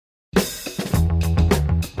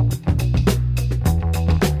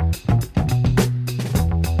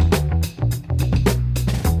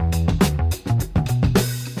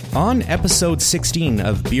on episode 16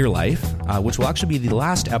 of Beer Life, which will actually be the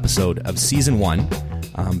last episode of season 1,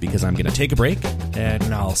 because I'm going to take a break and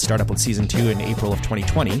I'll start up with season 2 in April of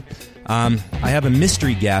 2020. I have a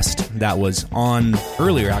mystery guest that was on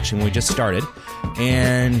earlier, actually, when we just started,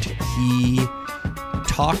 and he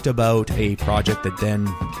talked about a project that then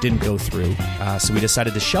didn't go through, so we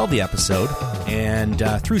decided to shelve the episode, and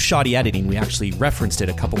through shoddy editing we actually referenced it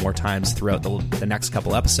a couple more times throughout the next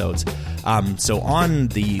couple episodes. So on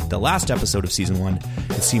the last episode of season 1,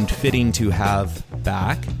 it seemed fitting to have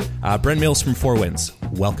back Brent Mills from Four Winds.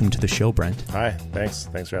 Welcome to the show, Brent. Hi, thanks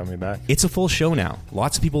for having me back. It's a full show now.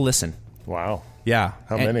 Lots of people listen. Wow. Yeah.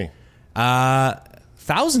 How many?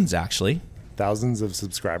 Thousands, actually. Thousands of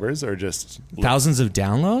subscribers or just... Thousands of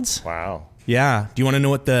downloads? Wow. Yeah. Do you want to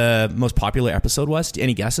know what the most popular episode was?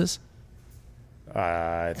 Any guesses?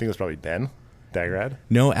 I think it was probably Ben Dagrad.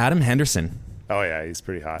 No, Adam Henderson. Oh, yeah, he's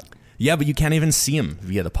pretty hot. Yeah, but you can't even see him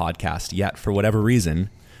via the podcast yet. For whatever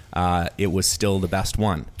reason, it was still the best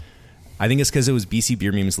one. I think it's because it was BC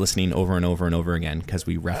Beer Memes listening over and over and over again because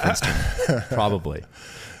we referenced him. Probably.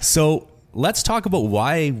 So... let's talk about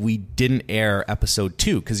why we didn't air episode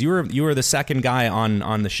 2, because you were the second guy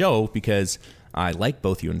on the show, because I like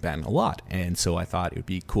both you and Ben a lot, and so I thought it would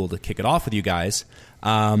be cool to kick it off with you guys.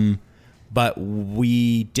 But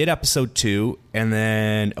we did episode 2, and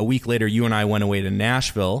then a week later, you and I went away to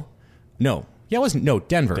Nashville. Denver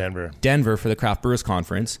for the Craft Brewers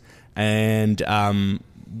Conference, and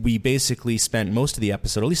we basically spent most of the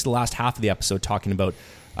episode, at least the last half of the episode, talking about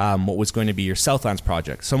what was going to be your Southlands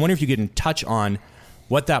project. So I'm wondering if you could touch on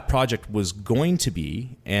what that project was going to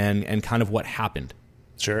be and kind of what happened.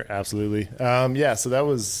 Sure, absolutely. So that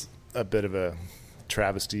was a bit of a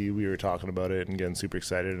travesty. We were talking about it and getting super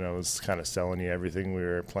excited, and I was kind of selling you everything we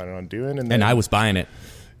were planning on doing. And I was buying it.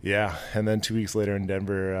 Yeah, and then 2 weeks later in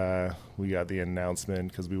Denver, we got the announcement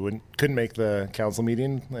because we couldn't make the council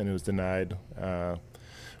meeting, and it was denied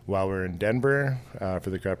while we were in Denver for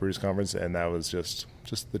the Craft Brewers Conference, and that was just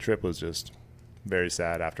the trip was just very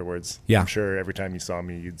sad afterwards. Yeah. I'm sure every time you saw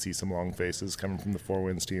me, you'd see some long faces coming from the Four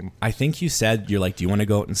Winds team. I think you said, you're like, do you want to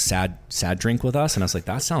go out and sad drink with us? And I was like,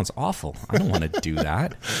 that sounds awful. I don't want to do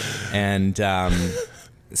that. And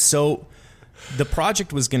so the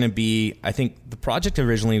project was going to be, I think the project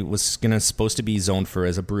originally was supposed to be zoned for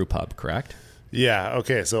as a brew pub, correct? Yeah.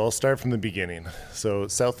 Okay. So I'll start from the beginning. So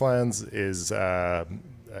Southlands is a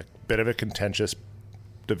bit of a contentious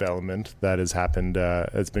development that has happened.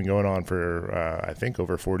 It's been going on for I think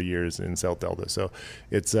over 40 years in South Delta. So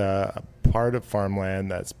it's a part of farmland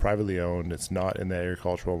that's privately owned. It's not in the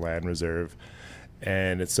agricultural land reserve,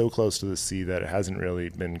 and it's so close to the sea that it hasn't really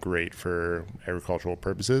been great for agricultural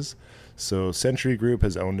purposes. So Century Group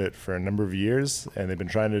has owned it for a number of years, and they've been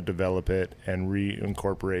trying to develop it and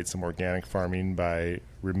reincorporate some organic farming by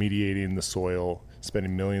remediating the soil,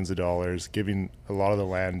 spending millions of dollars, giving a lot of the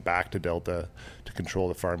land back to Delta to control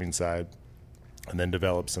the farming side, and then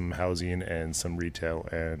develop some housing and some retail,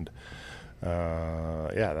 and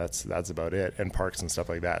that's about it, and parks and stuff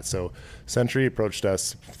like that. So Century approached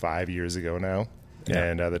us 5 years ago now,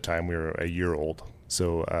 and at the time we were a year old.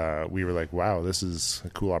 So we were like, wow, this is a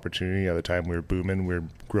cool opportunity. At the time we were booming, we were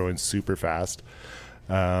growing super fast.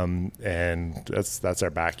 And that's our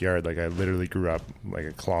backyard. Like, I literally grew up like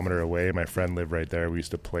a kilometer away. My friend lived right there. We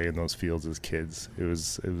used to play in those fields as kids. It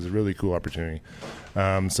was a really cool opportunity.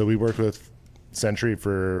 So we worked with Century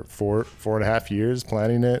for four and a half years,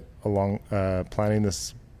 planning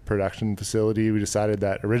this production facility. We decided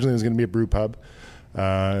that originally it was going to be a brew pub.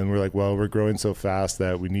 And we're like, well, we're growing so fast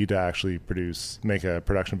that we need to actually make a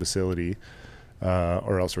production facility,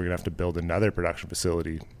 or else we're going to have to build another production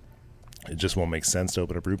facility. It just won't make sense to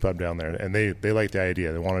open a brew pub down there. And they liked the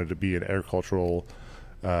idea. They wanted to be an agricultural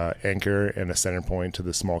anchor and a center point to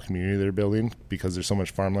the small community they're building, because there's so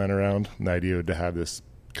much farmland around. And the idea to have this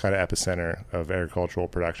kind of epicenter of agricultural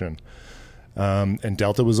production. And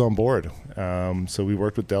Delta was on board. So we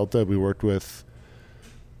worked with Delta. We worked with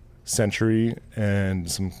Century and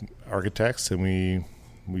some architects, and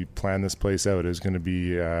we planned this place out. It was going to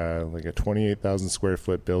be like a 28,000 square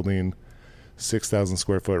foot building, 6,000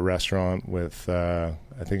 square foot restaurant with I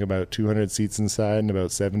think about 200 seats inside and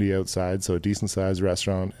about 70 outside, so a decent sized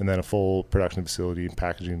restaurant, and then a full production facility and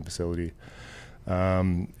packaging facility.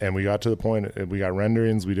 And we got to the point, we got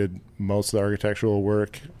renderings, we did most of the architectural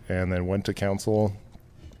work, and then went to council,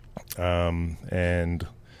 and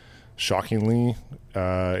shockingly,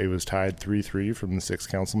 it was tied 3-3 from the 6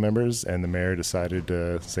 council members, and the mayor decided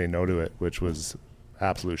to say no to it, which was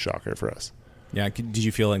absolute shocker for us. Yeah, did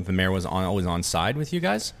you feel like the mayor was always on side with you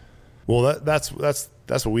guys? Well, that's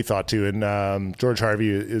what we thought too. And George Harvey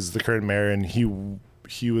is the current mayor, and he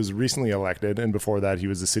he was recently elected, and before that he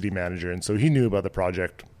was the city manager, and so he knew about the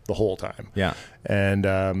project the whole time. Yeah.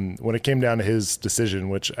 And when it came down to his decision,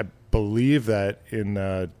 which I believe that in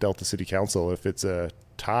Delta City Council, if it's a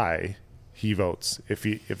tie, he votes. If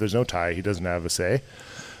there's no tie, he doesn't have a say.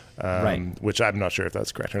 Right. Which I'm not sure if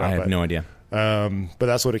that's correct or not. I have no idea. But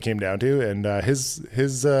that's what it came down to. And his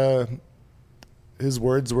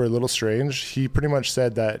words were a little strange. He pretty much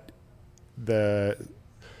said that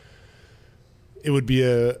it would be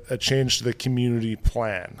a change to the community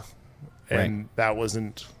plan, and that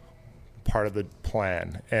wasn't part of the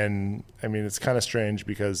plan. And I mean, it's kind of strange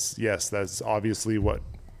because yes, that's obviously what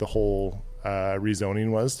the whole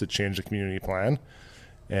rezoning was, to change the community plan.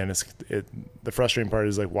 And the frustrating part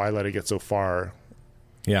is like, why let it get so far?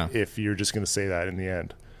 Yeah. If you're just going to say that in the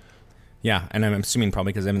end. Yeah, and I'm assuming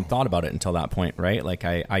probably because I haven't thought about it until that point, right? Like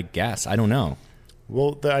I guess I don't know.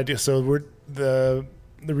 Well, the idea, so the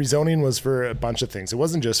rezoning was for a bunch of things. It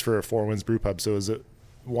wasn't just for Four Winds Brew Pub. So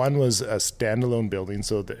one was a standalone building.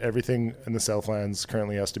 So everything in the Southlands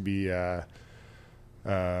currently has to be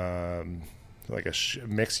like a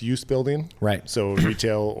mixed use building. Right. So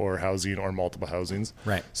retail or housing or multiple housings.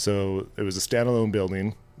 Right. So it was a standalone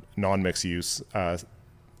building, non-mixed use,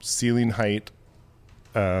 ceiling height,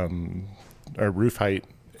 or roof height,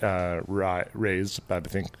 raised by, I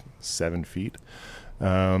think, 7 feet.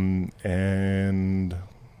 And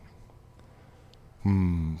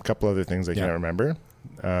a couple other things I can't remember.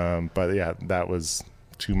 But yeah, that was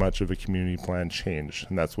too much of a community plan change.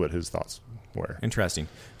 And that's what his thoughts were. Interesting.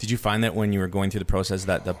 Did you find that when you were going through the process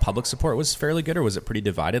that the public support was fairly good, or was it pretty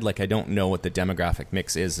divided? Like, I don't know what the demographic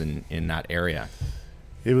mix is in that area.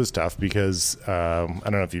 It was tough because I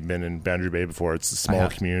don't know if you've been in Boundary Bay before. It's a small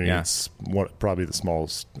community. Yeah. It's probably the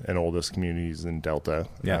smallest and oldest communities in Delta.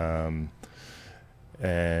 Yeah.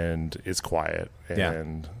 And it's quiet.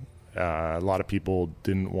 And a lot of people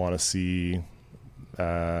didn't want to see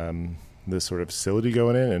this sort of facility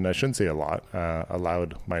going in. And I shouldn't say a lot. A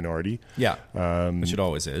loud minority. Yeah. Which it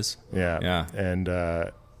always is. Yeah. Yeah. And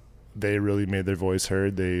they really made their voice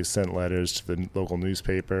heard. They sent letters to the local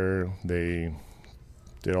newspaper. They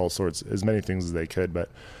did all sorts, as many things as they could.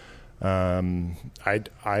 But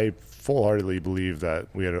I full-heartedly believe that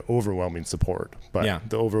we had an overwhelming support. But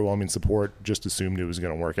the overwhelming support just assumed it was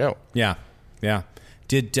going to work out. Yeah. Yeah.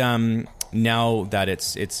 Did now that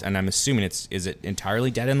it's and I'm assuming is it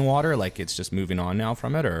entirely dead in the water? Like it's just moving on now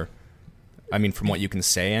from it, or I mean, from what you can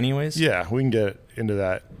say, anyways. Yeah, we can get into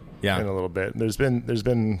that in a little bit. There's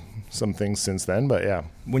been some things since then, but yeah.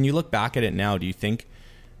 When you look back at it now,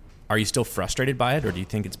 are you still frustrated by it, or do you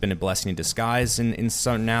think it's been a blessing in disguise in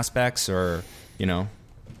certain aspects, or you know?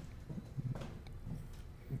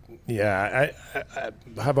 Yeah, I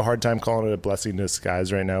have a hard time calling it a blessing in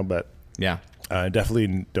disguise right now, but yeah. I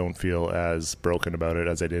definitely don't feel as broken about it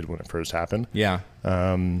as I did when it first happened. Yeah.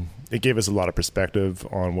 It gave us a lot of perspective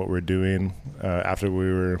on what we're doing after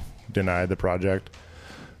we were denied the project.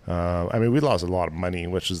 I mean, we lost a lot of money,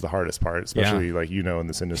 which is the hardest part, especially like, in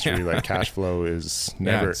this industry, like cash flow is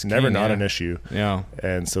never not an issue. Yeah.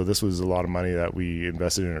 And so this was a lot of money that we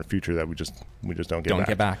invested in our future that we just don't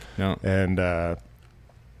get back. No. And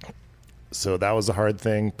so that was a hard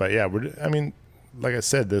thing, but yeah, like I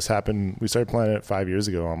said, this happened. We started planning it 5 years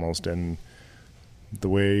ago almost, and the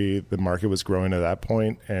way the market was growing at that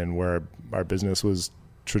point, and where our business was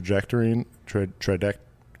trajectorying. Can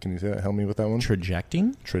you help me with that one?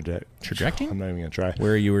 Trajecting? I'm not even gonna try.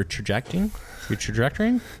 Where you were trajecting? You're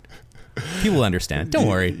trajectorying? People understand. Don't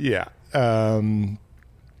worry. Yeah.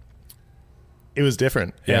 It was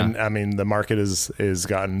different. Yeah. And I mean, the market is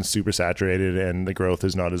gotten super saturated, and the growth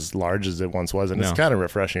is not as large as it once was. And it's kind of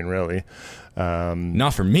refreshing, really.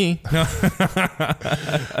 Not for me. But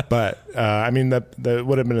I mean, that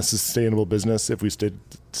would have been a sustainable business if we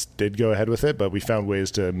did go ahead with it, but we found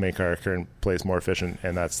ways to make our current place more efficient,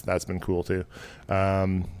 and that's been cool too.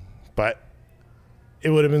 But it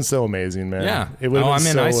would have been so amazing, man. Yeah. It would have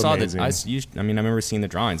been so I saw amazing. that. I remember seeing the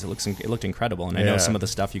drawings. It looked incredible, and I know some of the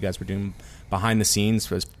stuff you guys were doing behind the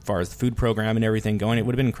scenes as far as the food program and everything going. It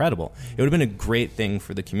would have been incredible. It would have been a great thing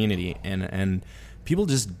for the community, and people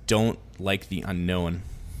just don't like the unknown,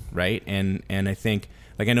 right? And I think,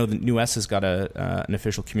 like, I know the New West has got an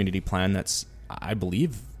official community plan that's, I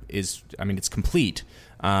believe, it's complete.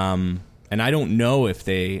 And I don't know if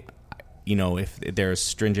they, if they're as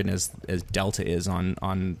stringent as Delta is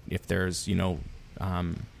on if there's, if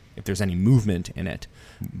there's any movement in it.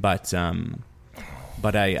 But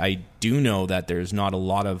I do know that there's not a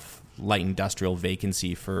lot of light industrial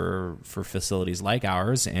vacancy for facilities like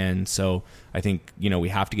ours. And so I think, we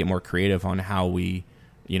have to get more creative on how we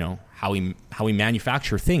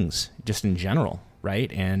manufacture things just in general.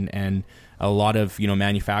 right? And a lot of,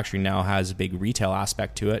 manufacturing now has a big retail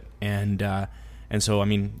aspect to it. And so, I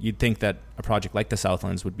mean, you'd think that a project like the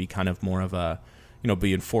Southlands would be kind of more of a,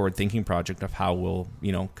 be a forward-thinking project of how we'll,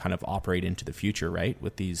 kind of operate into the future, right?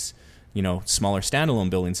 With these, smaller standalone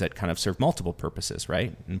buildings that kind of serve multiple purposes,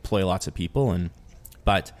 right? Employ lots of people,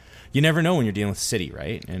 but you never know when you're dealing with the city,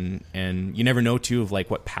 right? And you never know too of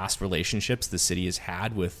like what past relationships the city has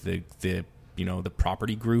had with the the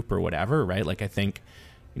property group or whatever, right? Like I think,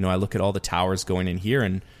 I look at all the towers going in here,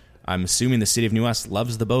 and I'm assuming the city of New West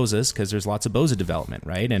loves the Bozas because there's lots of Boza development,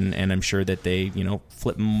 right? And I'm sure that they,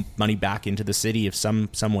 flip money back into the city of some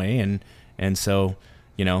way, and so,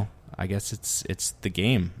 I guess it's the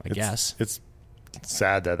game. I guess it's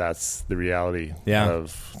sad that that's the reality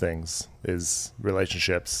of things, is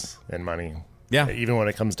relationships and money. Yeah, even when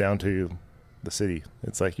it comes down to the city,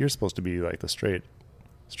 it's like you're supposed to be like the straight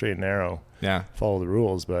and narrow. Yeah, follow the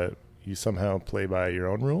rules, but you somehow play by your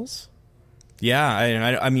own rules.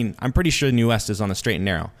 Yeah, I mean, I'm pretty sure New West is on the straight and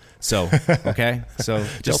narrow. So, okay. So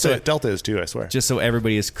Delta is too, I swear. Just so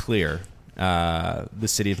everybody is clear, the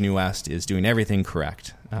city of New West is doing everything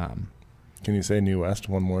correct. Can you say New West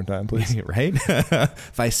one more time, please? Right?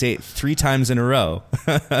 If I say it 3 times in a row,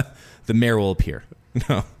 the mayor will appear.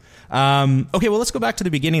 No. Okay, well, let's go back to the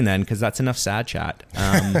beginning then, because that's enough sad chat.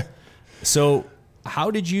 So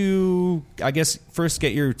how did you, I guess, first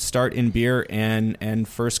get your start in beer and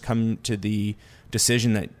first come to the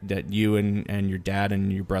decision that you and your dad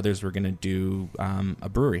and your brothers were going to do a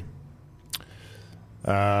brewery?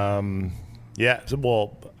 Yeah.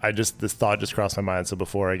 Well, this thought just crossed my mind. So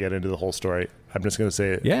before I get into the whole story, I'm just going to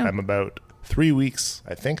say I'm about 3 weeks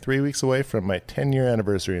away from my 10-year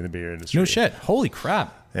anniversary in the beer industry. No shit. Holy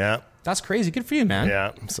crap. Yeah. That's crazy. Good for you, man.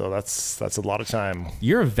 Yeah. So that's a lot of time.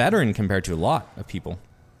 You're a veteran compared to a lot of people.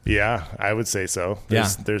 Yeah, I would say so.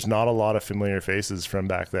 There's not a lot of familiar faces from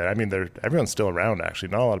back then. I mean, everyone's still around, actually.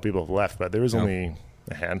 Not a lot of people have left, but there was only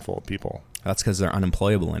a handful of people. That's because they're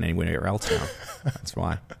unemployable in anywhere else now. That's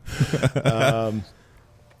why.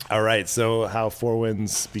 All right. So how Four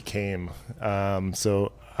Winds became.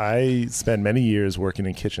 So I spent many years working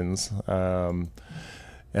in kitchens,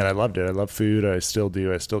 and I loved it. I love food. I still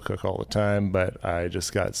do. I still cook all the time, but I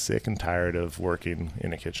just got sick and tired of working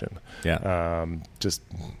in a kitchen. Yeah. Just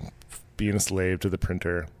being a slave to the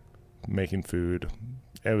printer, making food.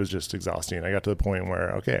 It was just exhausting. I got to the point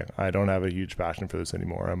where, okay, I don't have a huge passion for this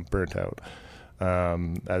anymore. I'm burnt out.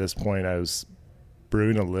 At this point, I was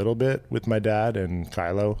brewing a little bit with my dad and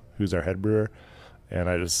Kylo, who's our head brewer. And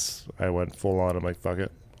I went full on. I'm like, fuck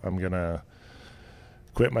it. I'm going to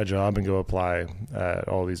quit my job and go apply at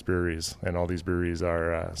all these breweries. And all these breweries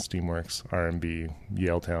are Steamworks, R&B,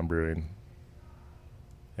 Yaletown Brewing.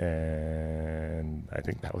 And I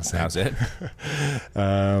think that was it.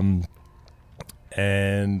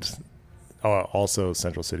 And also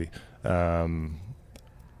Central City. No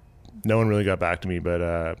one really got back to me,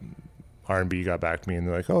 but R&B got back to me, and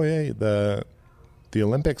they're like, oh, yeah, the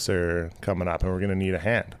Olympics are coming up, and we're going to need a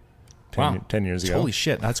hand. 10 years ago. Holy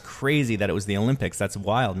shit, that's crazy that it was the Olympics. That's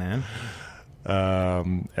wild, man.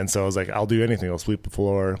 And so I was like, I'll do anything. I'll sweep the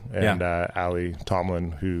floor. And Ali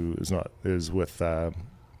Tomlin, who is with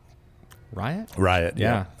Riot?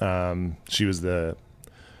 Yeah. She was the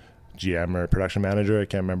GM or production manager. I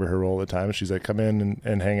can't remember her role at the time. She's like, come in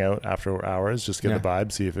and hang out after hours, just get the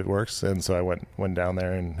vibe, see if it works. And so I went down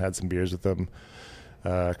there and had some beers with them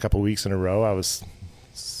a couple weeks in a row. I was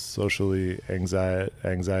socially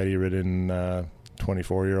anxiety ridden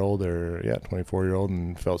 24-year-old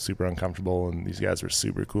and felt super uncomfortable, and these guys were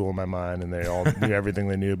super cool in my mind, and they all knew everything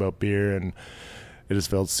they knew about beer, and it just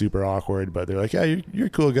felt super awkward. But they're like, yeah, you're a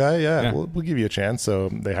cool guy. We'll give you a chance. So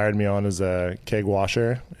they hired me on as a keg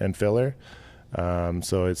washer and filler.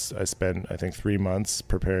 So I spent, I think, 3 months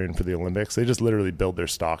preparing for the Olympics. They just literally built their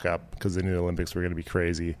stock up because they knew the Olympics were going to be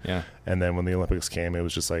crazy. Yeah. And then when the Olympics came, it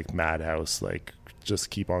was just like madhouse, like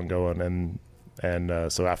just keep on going.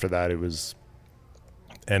 And so after that, it was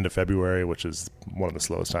end of February, which is one of the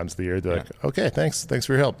slowest times of the year. They're like, okay, thanks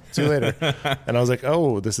for your help. See you later. And I was like,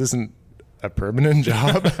 oh, this isn't a permanent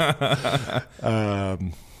job.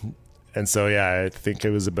 And so, I think it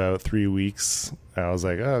was about 3 weeks. I was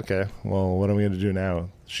like, oh, okay, well, what am we going to do now?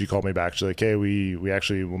 She called me back. She's like, hey, we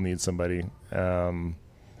actually will need somebody. And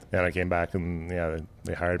I came back, and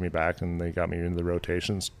they hired me back, and they got me into the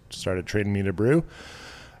rotations, started training me to brew.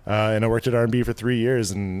 And I worked at R&B for 3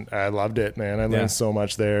 years, and I loved it, man. I learned so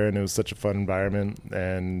much there, and it was such a fun environment,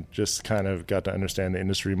 and just kind of got to understand the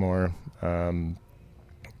industry more.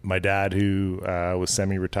 My dad, who was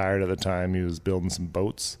semi-retired at the time, he was building some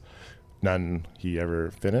boats none he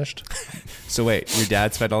ever finished. So wait, your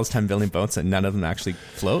dad spent all his time building boats and none of them actually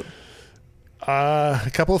float? A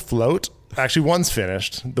couple float. Actually, one's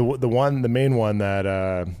finished. The main one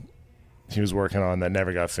that he was working on that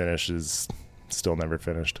never got finished is still never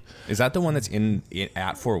finished. Is that the one that's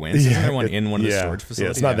at Four Winds? Isn't there one in one of the storage facilities?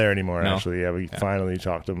 Yeah, it's not there anymore, actually. Yeah, we finally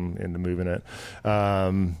talked him into moving it.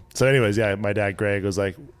 So anyways, my dad, Greg, was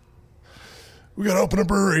like, we got to open a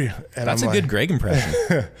brewery. And that's a good Greg impression.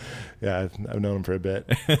 Yeah, I've known him for a bit.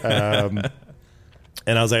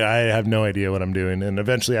 And I was like, I have no idea what I'm doing. And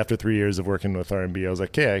eventually, after 3 years of working with R&B, I was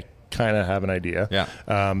like, okay, I kind of have an idea.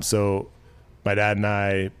 Yeah. So my dad and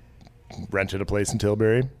I rented a place in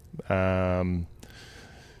Tilbury,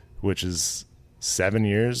 which is 7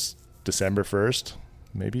 years, December 1st.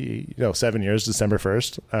 7 years, December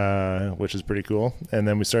 1st, which is pretty cool. And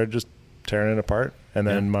then we started just tearing it apart. And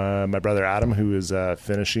then my brother Adam, who is a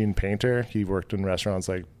finishing painter, he worked in restaurants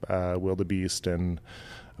like Wildebeest and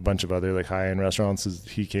a bunch of other like high-end restaurants.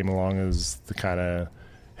 He came along as the kind of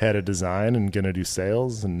head of design and gonna do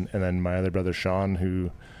sales. And then my other brother Sean,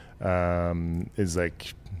 who is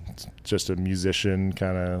like just a musician,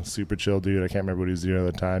 kind of super chill dude. I can't remember what he was doing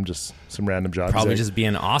at the time, just some random jobs. Probably just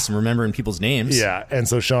being awesome, remembering people's names. Yeah, and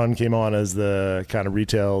so Sean came on as the kind of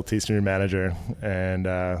retail tasting room manager. And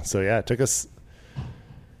it took us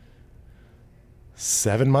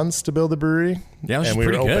 7 months to build the brewery. Yeah, which and is we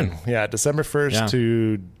pretty were open. good. Yeah, December 1st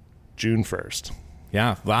to June 1st.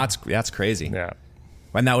 Yeah, well, that's crazy. Yeah.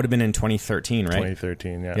 And that would have been in 2013, right?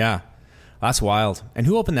 2013, yeah. Yeah. That's wild. And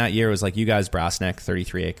who opened that year? It was like you guys, Brassneck,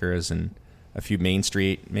 33 Acres, and a few Main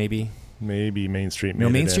Street, maybe? Maybe Main Street. No,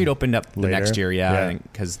 Main Street opened up the next year, yeah.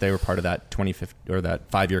 because they were part of that 2015 or that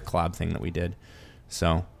 5-year collab thing that we did.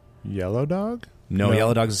 So Yellow Dog? No,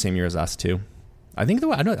 Yellow Dog's the same year as us too. I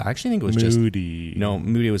actually think it was Moody.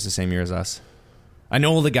 Moody was the same year as us. I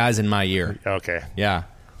know all the guys in my year. Okay. Yeah.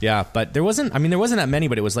 Yeah, but there wasn't that many,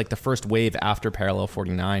 but it was like the first wave after Parallel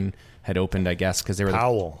 49 had opened, I guess, because they were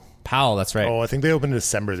Powell, that's right. Oh, I think they opened in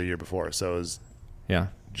December the year before, so it was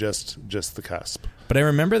just the cusp. But I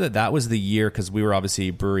remember that was the year, because we were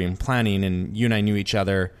obviously brewery and planning, and you and I knew each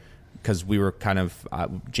other because we were kind of,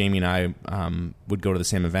 Jamie and I would go to the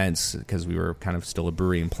same events because we were kind of still a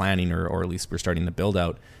brewery and planning, or at least we're starting to build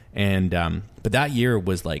out. And but that year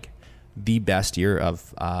was like the best year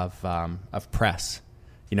of press.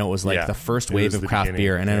 You know, it was like the first wave of craft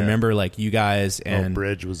beer. And I remember like you guys and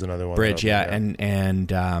Bridge was another one. Bridge, yeah. And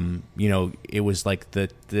you know, it was like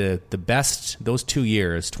the best, those 2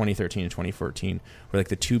 years, 2013 and 2014, were like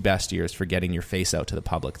the two best years for getting your face out to the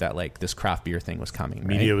public that like this craft beer thing was coming. Right?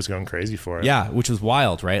 Media was going crazy for it. Yeah, which was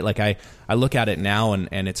wild, right? Like I look at it now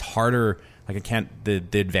and it's harder. Like I can't, the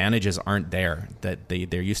advantages aren't there that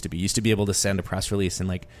there used to be. You used to be able to send a press release and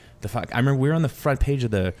like I remember we were on the front page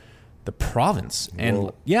of the Province,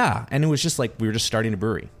 and and it was just like we were just starting a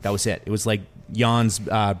brewery. That was it. It was like Jan's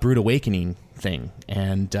Brewed Awakening thing.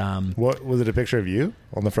 And what was it? A picture of you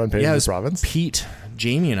on the front page of the Province? Pete,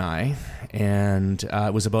 Jamie, and I, and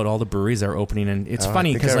it was about all the breweries that are opening. And it's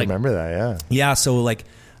funny because I remember that. Yeah. So like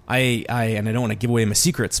I and I don't want to give away my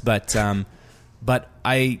secrets, but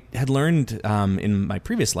I had learned in my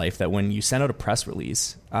previous life that when you send out a press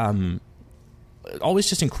release, always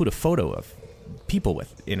just include a photo of people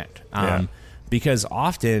in it, because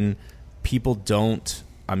often people don't.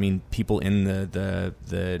 I mean, people in the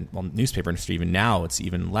newspaper industry, even now, it's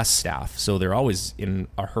even less staff, so they're always in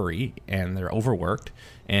a hurry and they're overworked,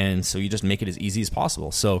 and so you just make it as easy as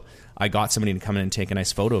possible. So I got somebody to come in and take a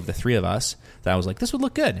nice photo of the three of us that I was like, this would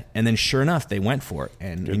look good, and then sure enough, they went for it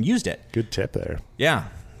and used it. Good tip there. Yeah,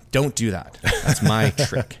 don't do that. That's my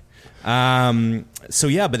trick. So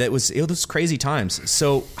yeah, but it was crazy times.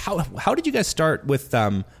 So how did you guys start with,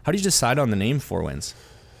 how did you decide on the name Four Winds?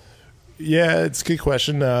 Yeah, it's a good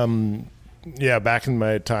question. Back in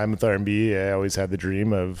my time with R&B, I always had the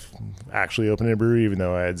dream of actually opening a brewery, even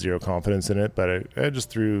though I had zero confidence in it, but I just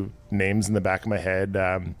threw names in the back of my head.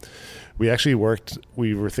 We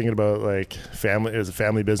were thinking about like family, it was a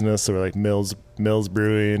family business, so we're like Mills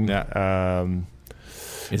Brewing. Yeah.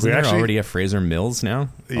 Isn't there already a Fraser Mills now?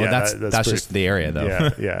 Yeah, that's just the area,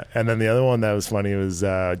 though. Yeah. And then the other one that was funny was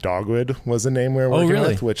Dogwood was the name we were working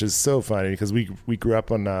with, which is so funny because we grew up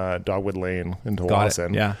on Dogwood Lane in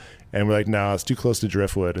Tawasin. Yeah. And we're like, no, it's too close to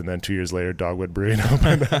Driftwood. And then 2 years later, Dogwood Brewing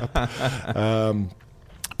opened up.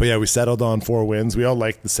 But yeah, we settled on Four Winds. We all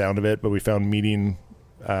liked the sound of it, but we found meaning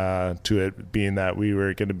to it being that we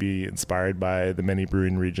were going to be inspired by the many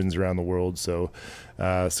brewing regions around the world. So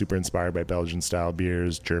super inspired by Belgian style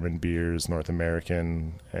beers, German beers, North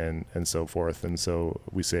American, and so forth. And so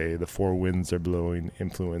we say the four winds are blowing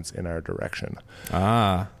influence in our direction.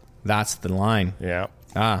 That's the line. Yeah.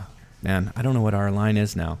 Ah, man, I don't know what our line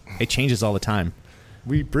is now. It changes all the time.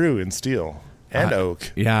 We brew in steel and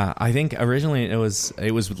oak. Yeah, I think originally it was a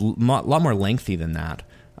lot more lengthy than that.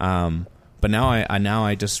 But now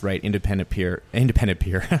I just write independent beer,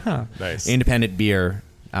 Nice. independent beer,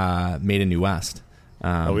 made in New West.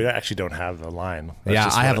 We actually don't have a line. I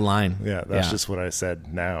have a line. Yeah, that's just what I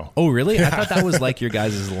said now. Oh, really? I thought that was like your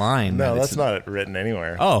guys' line. No, that's not written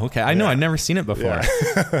anywhere. Oh, okay. I know. I've never seen it before.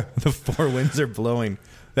 Yeah. The four winds are blowing.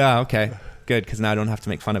 Yeah, okay. Good, because now I don't have to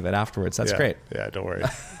make fun of it afterwards. That's great. Yeah, don't worry.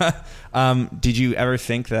 Did you ever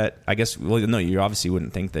think that, I guess, well, no, you obviously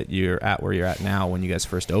wouldn't think that you're at where you're at now when you guys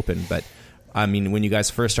first opened, but I mean, when you guys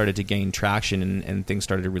first started to gain traction and things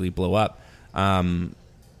started to really blow up, was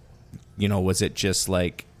it just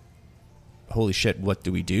like, holy shit, what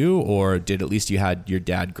do we do? Or did at least you had your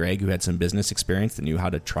dad, Greg, who had some business experience that knew how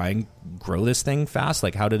to try and grow this thing fast?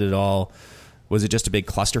 Like, how did it all, was it just a big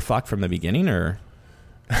clusterfuck from the beginning, or?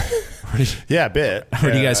 Yeah, a bit.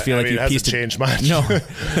 Or do you guys feel like it you hasn't changed much? No.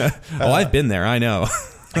 I've been there. I know.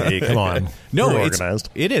 Hey, come on. No, We're it's organized.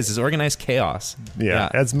 It is. It's organized chaos. Yeah,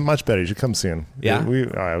 it's much better. You should come soon. Yeah? We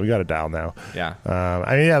got it down now. Yeah.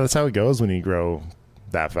 That's how it goes when you grow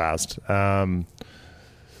that fast. But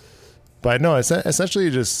no, essentially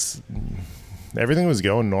just everything was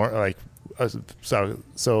going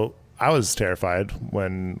so I was terrified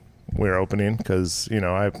when we were opening because,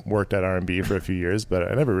 I worked at R&B for a few years, but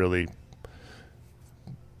I never really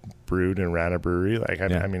brewed and ran a brewery. I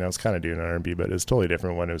was kind of doing R&B, but it was totally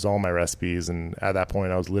different when it was all my recipes. And at that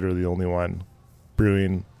point I was literally the only one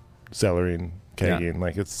brewing, cellaring, kegging.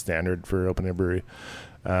 Like, it's standard for opening a brewery.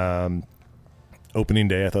 Opening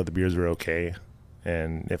day, I thought the beers were okay.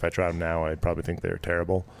 And if I tried them now, I'd probably think they were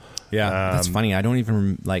terrible. Yeah. That's funny. I don't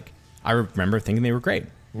even I remember thinking they were great,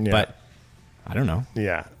 but I don't know.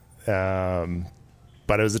 Yeah.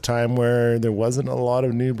 But it was a time where there wasn't a lot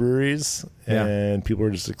of new breweries and people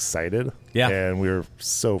were just excited. Yeah. And we were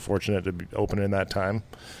so fortunate to be open in that time.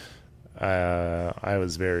 I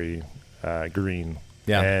was very green.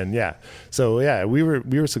 Yeah. And we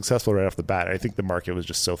were successful right off the bat. I think the market was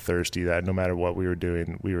just so thirsty that no matter what we were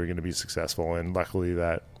doing, we were going to be successful. And luckily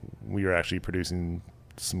that we were actually producing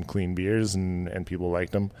some clean beers and people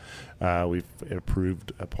liked them. We've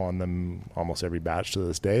improved upon them almost every batch to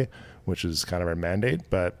this day, which is kind of our mandate.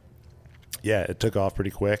 But yeah, it took off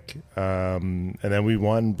pretty quick. And then we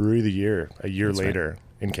won Brewery of the Year a year later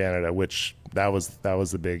in Canada, which that was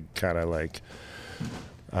the big kind of like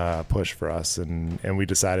push for us. And we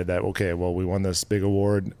decided that, okay, well, we won this big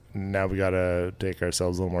award. Now we got to take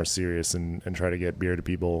ourselves a little more serious and try to get beer to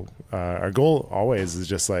people. Our goal always is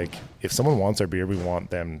just like, if someone wants our beer, we want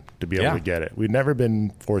them to be able to get it. We've never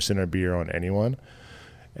been forcing our beer on anyone.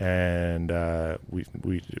 And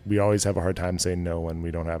we always have a hard time saying no when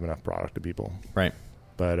we don't have enough product to people. Right.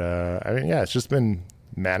 But it's just been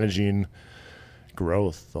managing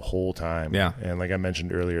growth the whole time. Yeah. And like I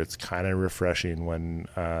mentioned earlier, it's kind of refreshing when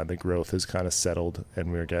the growth has kind of settled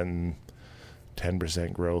and we're getting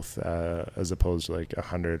 10% growth as opposed to like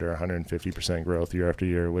 100 or 150% growth year after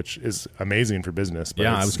year, which is amazing for business. But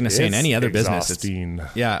I was going to say in any other business, in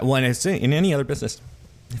any other business,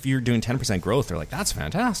 if you're doing 10% growth, they're like, that's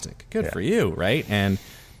fantastic. Good for you. Right.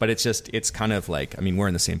 But it's kind of like, I mean, we're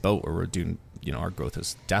in the same boat where we're doing, our growth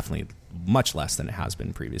is definitely much less than it has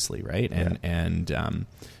been previously. Right. But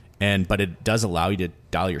it does allow you to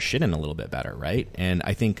dial your shit in a little bit better. Right. And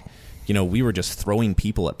I think, we were just throwing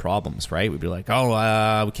people at problems, right? We'd be like,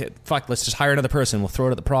 let's just hire another person. We'll throw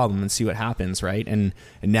it at the problem and see what happens, right? And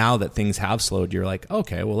now that things have slowed, you're like,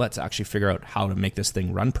 okay, well, let's actually figure out how to make this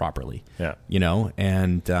thing run properly. Yeah.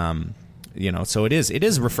 So it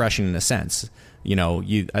is refreshing in a sense.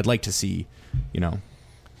 I'd like to see,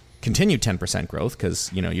 continued 10% growth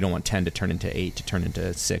because, you don't want 10 to turn into 8, to turn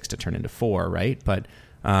into 6, to turn into 4, right? But,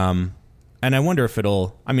 and I wonder if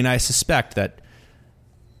I suspect that.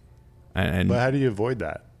 But how do you avoid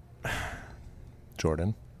that,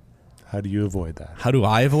 Jordan? How do you avoid that? How do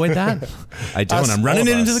I avoid that? I don't. I'm running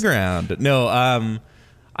it into the ground. No,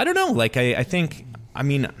 I don't know. Like I think.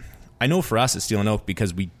 I know for us at Steel and Oak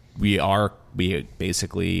because we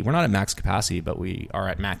basically we're not at max capacity, but we are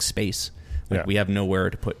at max space. Like we have nowhere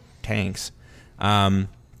to put tanks.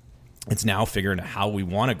 It's now figuring out how we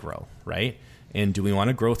want to grow, right? And do we want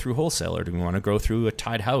to grow through wholesale, or do we want to grow through a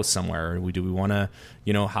tied house somewhere? Or do we want to,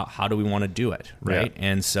 how do we want to do it, right? Yeah.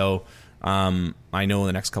 And so I know in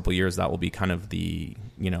the next couple of years that will be kind of the,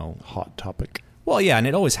 hot topic. Well, yeah, and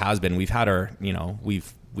it always has been. We've had our,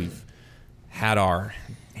 we've had our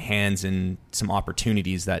hands in some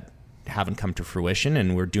opportunities that haven't come to fruition,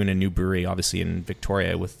 and we're doing a new brewery, obviously in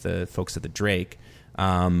Victoria with the folks at the Drake.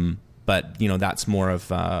 But that's more of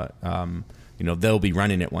they'll be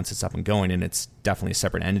running it once it's up and going, and it's definitely a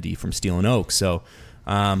separate entity from Steel and Oak. So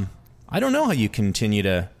I don't know how you continue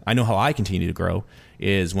to. I know how I continue to grow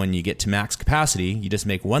is when you get to max capacity, you just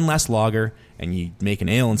make one less lager and you make an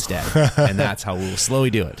ale instead, and that's how we'll slowly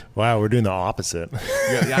do it. Wow, we're doing the opposite.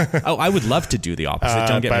 Yeah. Oh, I would love to do the opposite.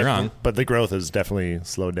 Don't get me wrong. But the growth has definitely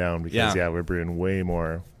slowed down because we're brewing way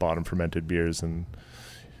more bottom fermented beers, and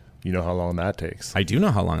you know how long that takes. I do know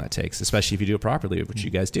how long that takes, especially if you do it properly, which you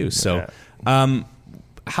guys do. So,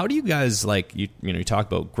 how do you guys you talk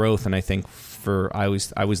about growth, and I think I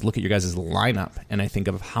always look at your guys' lineup, and I think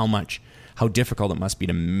of how difficult it must be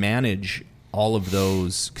to manage all of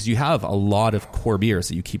those, because you have a lot of core beers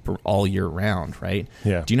that you keep all year round, right?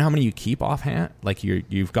 Yeah. Do you know how many you keep offhand? Like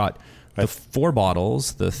you've got the 4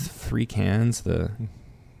 bottles, the 3 cans, the.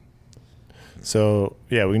 So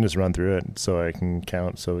yeah, we can just run through it so I can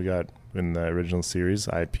count. So we got in the original series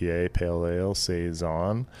IPA, Pale Ale,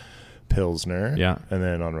 Saison, Pilsner, and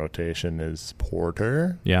then on rotation is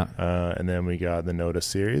Porter, and then we got the Noda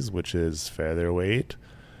series, which is Featherweight,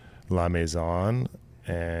 La Maison,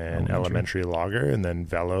 and Elementary Lager, and then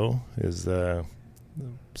Velo is the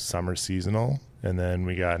summer seasonal, and then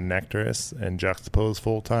we got Nectarus and Juxtapose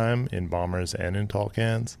full time in bombers and in tall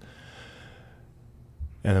cans,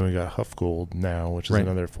 and then we got Huff Gold now, which is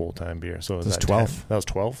another full time beer. So that's 12. That was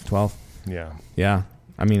 12. 12. Yeah.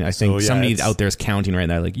 I mean, I think somebody out there is counting right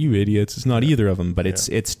now, like, you idiots. It's not either of them, but it's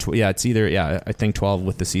either, I think 12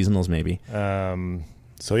 with the seasonals maybe.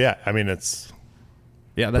 So yeah, I mean,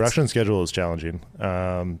 production schedule is challenging.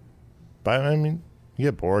 But I mean, you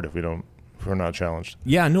get bored if we're not challenged.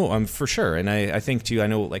 Yeah, no, for sure. And I think too, I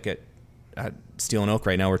know like at Steel and Oak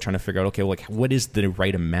right now, we're trying to figure out, okay, like what is the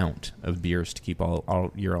right amount of beers to keep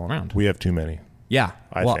all year all around? We have too many. Yeah.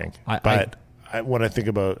 I think. When I think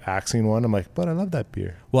about axing one, I'm like, but I love that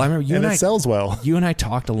beer. Well, I remember it sells well. You and I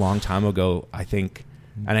talked a long time ago, I think,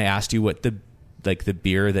 and I asked you what the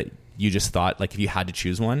beer that you just thought, like if you had to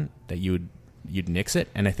choose one that you'd nix it,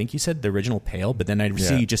 and I think you said the original pale, but then I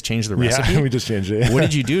see you just changed the recipe. Yeah, we just changed it. What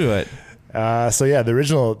did you do to it? So yeah, the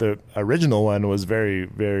original one was very,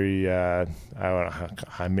 very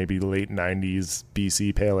maybe late 90s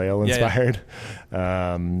BC pale ale inspired.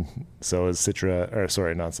 So it was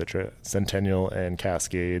not Citra, Centennial and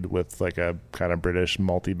Cascade with like a kind of British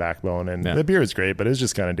malty backbone, and the beer is great, but it's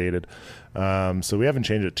just kind of dated. So we haven't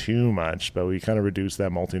changed it too much, but we kind of reduced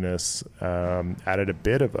that maltiness, added a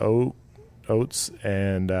bit of oats,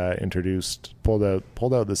 and pulled out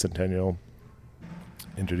the Centennial.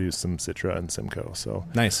 Introduced some Citra and Simcoe, so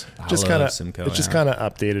nice. Just kind of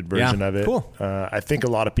updated version of it. Cool. I think a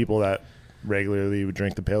lot of people that regularly would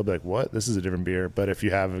drink the pale be like, "What? This is a different beer." But if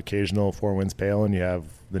you have occasional Four Winds Pale and you have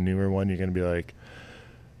the newer one, you're going to be like,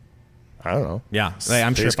 I don't know. Yeah,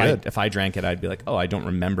 I'm sure if I drank it, I'd be like, "Oh, I don't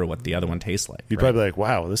remember what the other one tastes like." You'd probably be like,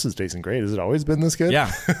 "Wow, this is tasting great. Has it always been this good?"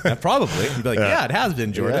 Yeah, probably. You'd be like, "Yeah, it has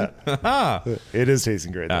been, Jordan." Yeah. It is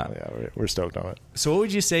tasting great. Yeah, we're stoked on it. So, what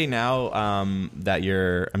would you say now that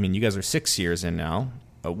you guys are 6 years in now?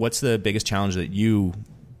 What's the biggest challenge that you,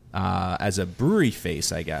 as a brewery,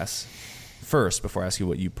 face? I guess first, before I ask you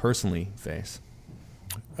what you personally face.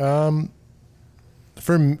 As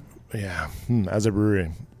a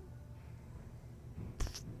brewery.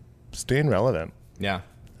 Staying relevant. Yeah.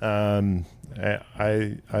 I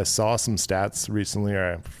saw some stats recently,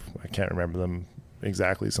 or I can't remember them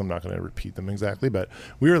exactly, so I'm not going to repeat them exactly, but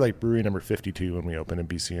we were like brewery number 52 when we opened in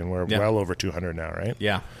BC, and we're well over 200 now, right?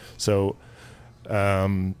 Yeah. So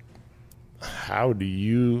how do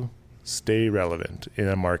you stay relevant in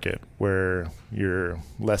a market where you're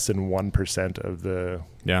less than 1% of the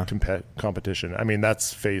competition? I mean,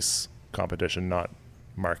 that's face competition, not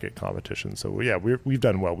market competition. So yeah, we've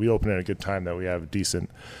done well. We opened at a good time that we have decent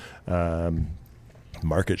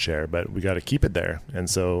market share, but we got to keep it there. And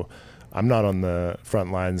so I'm not on the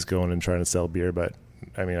front lines going and trying to sell beer, but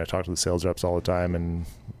I mean, I talk to the sales reps all the time, and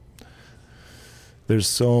there's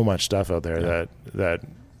so much stuff out there that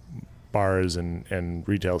bars and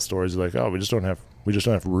retail stores are like, oh, we just don't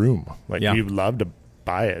have room. Like we'd love to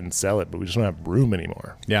buy it and sell it, but we just don't have room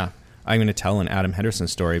anymore. Yeah. I'm going to tell an Adam Henderson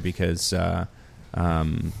story because I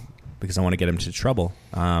want to get him into trouble.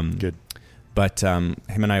 Good. But him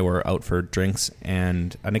and I were out for drinks,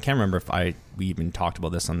 and I can't remember if we even talked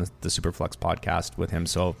about this on the Superflux podcast with him,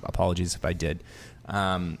 so apologies if I did.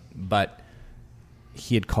 But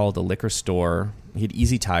he had called a liquor store. He had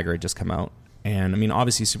Easy Tiger had just come out. And I mean,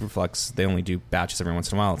 obviously Superflux, they only do batches every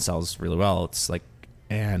once in a while. It sells really well. It's like,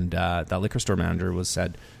 and that liquor store manager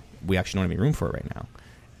said, we actually don't have any room for it right now.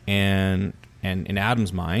 And and in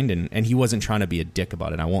Adam's mind, and he wasn't trying to be a dick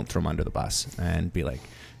about it. I won't throw him under the bus and be like,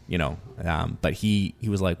 but he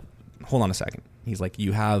was like, hold on a second. He's like,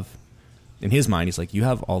 you have, in his mind, he's like, you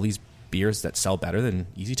have all these beers that sell better than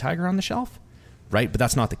Easy Tiger on the shelf, right? But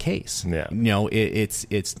that's not the case. Yeah.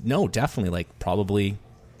 It's no, definitely, like, probably,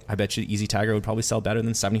 I bet you Easy Tiger would probably sell better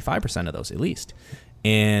than 75% of those at least.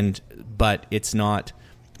 But it's not,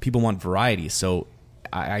 people want variety. So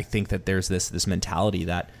I think that there's this mentality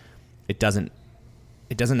that it doesn't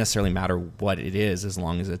necessarily matter what it is as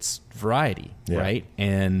long as it's variety, right?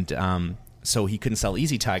 And so he couldn't sell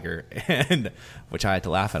Easy Tiger, and which I had to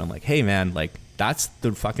laugh at. I'm like, hey man, like that's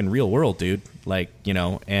the fucking real world, dude. Like,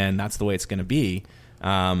 and that's the way it's going to be,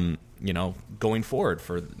 going forward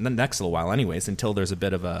for the next little while, anyways, until there's a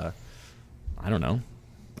bit of a, I don't know,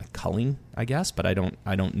 like culling, I guess, but I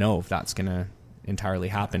don't know if that's going to entirely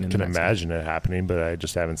happen. I can imagine it happening, but I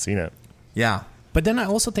just haven't seen it. Yeah, but then I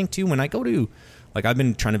also think too, when I go to, like, I've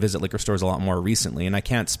been trying to visit liquor stores a lot more recently, and I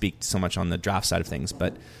can't speak so much on the draft side of things,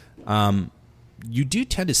 but you do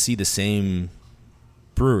tend to see the same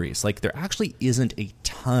breweries. Like, there actually isn't a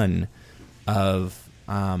ton of,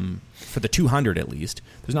 for the 200 at least,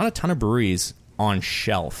 there's not a ton of breweries on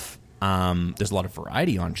shelf. There's a lot of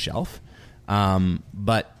variety on shelf,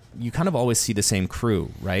 but you kind of always see the same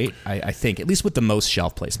crew, right? I think, at least with the most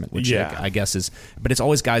shelf placement, which I guess is, but it's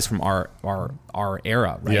always guys from our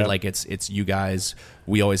era, right? Yeah. Like it's you guys.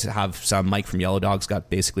 We always have some. Mike from Yellow Dog's got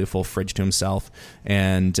basically a full fridge to himself,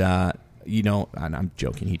 and and I'm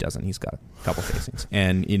joking, he doesn't. He's got a couple facings,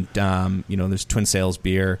 and there's Twin Sails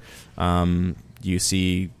beer. You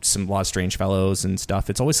see a lot of Strange Fellows and stuff.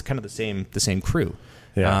 It's always kind of the same crew.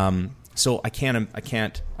 Yeah. So I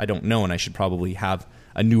don't know, and I should probably have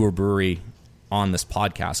a newer brewery on this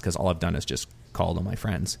podcast, because all I've done is just called on my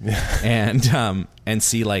friends and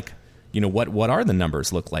see, like, what are the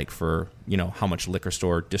numbers look like for, how much liquor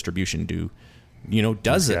store distribution do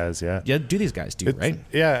these guys do, right?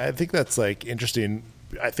 Yeah, I think that's like interesting.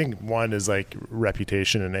 I think one is like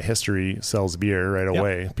reputation and a history sells beer right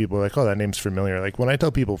away. People are like, oh, that name's familiar. Like when I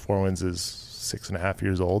tell people Four Winds is 6.5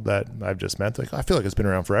 years old, that I've just met, like, I feel like it's been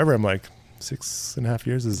around forever. I'm like, 6.5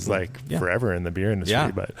 years is like forever in the beer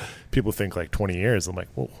industry, but people think like 20 years. I'm like,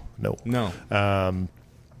 whoa, no.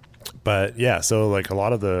 But yeah, so like a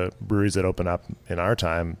lot of the breweries that open up in our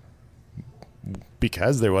time,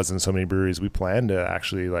 because there wasn't so many breweries, we planned to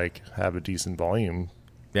actually like have a decent volume.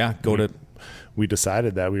 Yeah, we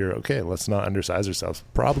decided that we were okay, let's not undersize ourselves,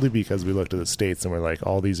 probably because we looked at the States and we're like,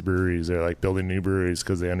 all these breweries are like building new breweries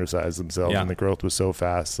because they undersized themselves and the growth was so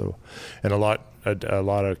fast. So, and a lot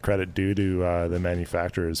of credit due to the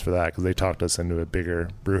manufacturers for that, because they talked us into a bigger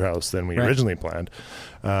brew house than we originally planned.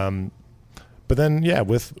 But then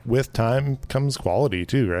with time comes quality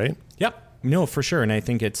too, right? Yep. No, for sure. And I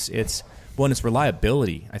think it's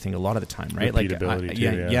reliability, I think, a lot of the time, right? Repeatability like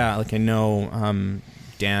too, like I know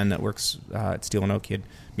Dan that works at Steel and Oak, he had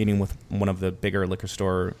meeting with one of the bigger liquor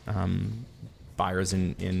store buyers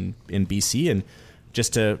in BC, and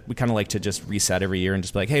we kind of like to just reset every year and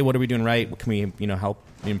just be like, hey, what are we doing right? What can we help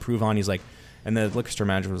improve on? He's like, and the liquor store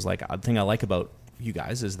manager was like, the thing I like about you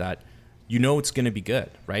guys is that it's going to be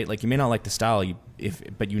good, right? Like, you may not like the style,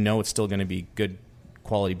 but it's still going to be good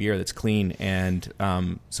quality beer that's clean, and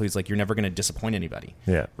so he's like, you're never going to disappoint anybody,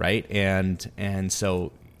 right? And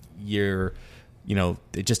so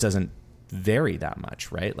it just doesn't vary that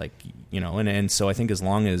much, right? Like, and so I think as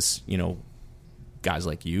long as guys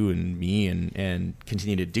like you and me and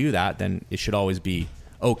continue to do that, then it should always be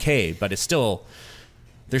okay. But there's still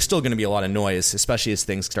going to be a lot of noise, especially as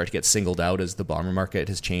things start to get singled out, as the bomber market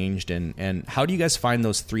has changed. And how do you guys find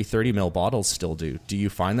those 330 ml bottles still do? Do you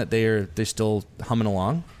find that they're still humming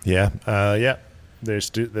along? Yeah. They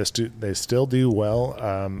still do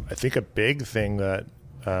well. I think a big thing that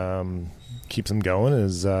keeps them going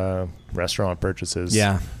is restaurant purchases.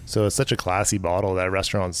 Yeah. So it's such a classy bottle that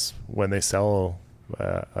restaurants, when they sell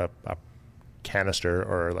a canister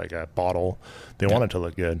or like a bottle, they want it to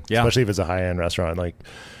look good, especially if it's a high-end restaurant. Like,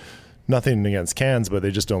 nothing against cans, but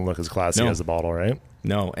they just don't look as classy as a bottle, right?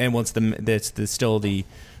 No, and once still the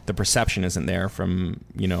perception isn't there from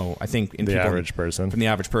I think the average person,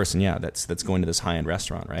 that's going to this high-end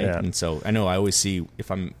restaurant, right? And so I know I always see,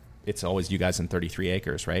 it's always you guys in 33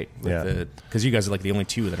 Acres, right? Because you guys are like the only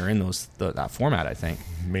two that are in that format, I think.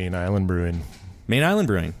 Main Island Brewing,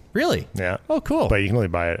 really? Yeah. Oh, cool. But you can only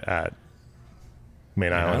buy it at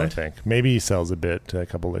Main Island, I think. Maybe he sells a bit to a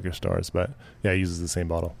couple liquor stores, but he uses the same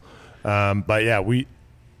bottle. But yeah, we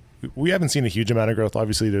haven't seen a huge amount of growth.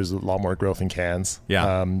 Obviously, there's a lot more growth in cans.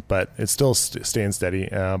 Yeah. But it's still staying steady.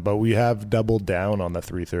 But we have doubled down on the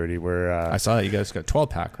 330. Where I saw that you guys got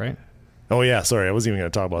 12-pack, right? Oh yeah, sorry, I wasn't even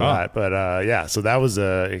going to talk about that. But yeah, so that was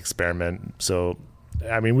a experiment. So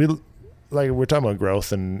I mean, we're talking about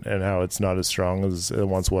growth and how it's not as strong as it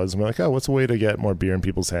once was. And we're like, oh, what's a way to get more beer in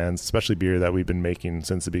people's hands, especially beer that we've been making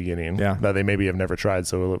since the beginning, that they maybe have never tried.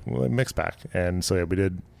 So we'll mix pack. And so yeah, we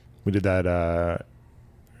did that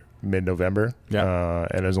mid-November.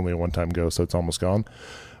 And it was only a one-time go, so it's almost gone.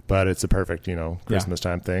 But it's a perfect, Christmas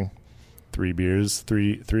time thing. 3 beers,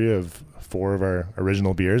 three of 4 of our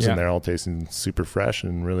original beers, and they're all tasting super fresh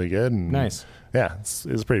and really good. And nice. Yeah,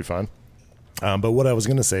 it's pretty fun. But what I was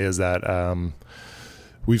going to say is that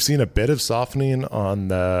we've seen a bit of softening on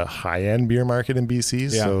the high-end beer market in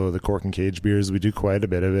BC. Yeah. So the cork and cage beers, we do quite a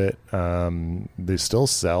bit of it. They still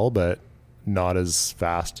sell, but not as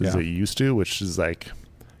fast as it used to, which is like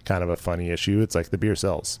kind of a funny issue. It's like the beer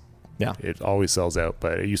sells. Yeah. It always sells out,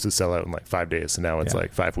 but it used to sell out in like 5 days. And now it's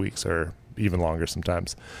like 5 weeks or even longer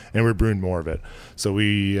sometimes. And we're brewing more of it. So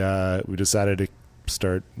we decided to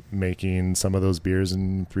start making some of those beers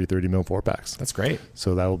in 330 ml 4-packs. That's great.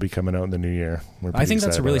 So that will be coming out in the new year. I think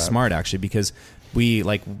that's really smart, actually, because we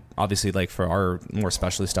obviously for our more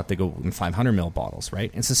specialty stuff, they go in 500 ml bottles, right?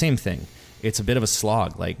 It's the same thing. It's a bit of a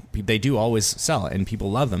slog. Like, they do always sell and people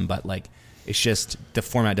love them, but it's just the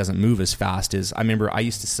format doesn't move as fast as I remember. We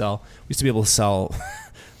used to be able to sell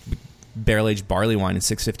barrel aged barley wine in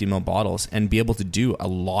 650 ml bottles and be able to do a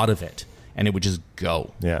lot of it, and it would just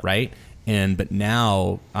go right. But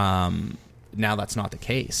now that's not the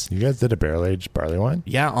case. You guys did a barrel aged barley wine?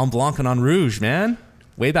 Yeah, en Blanc and en Rouge, man.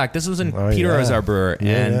 Way back. This was in Peter as our brewer,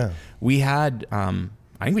 and we had I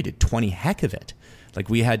think we did 20 heck of it. Like,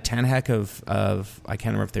 we had 10 heck of I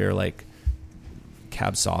can't remember if they were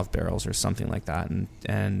Cab Sauv barrels or something like that,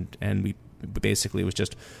 and we basically, it was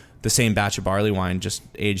just the same batch of barley wine, just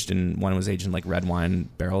aged in, one was aged in red wine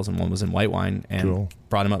barrels and one was in white wine, and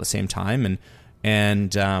brought them out at the same time,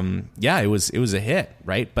 and it was a hit,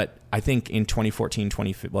 right? But I think in 2014,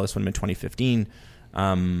 this would have been 2015,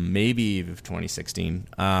 maybe 2016,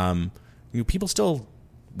 people still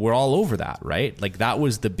were all over that, right? Like, that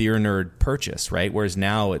was the beer nerd purchase, right? Whereas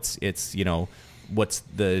now it's what's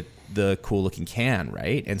the cool looking can,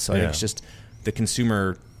 right? And so I think it's just the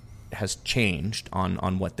consumer has changed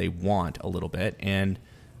on what they want a little bit, and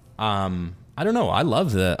I don't know. I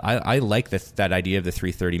love I like that idea of the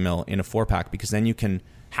 330 ml in a 4-pack, because then you can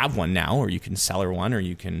have one now, or you can cellar one, or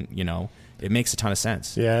you can, it makes a ton of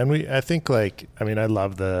sense. Yeah, and I think I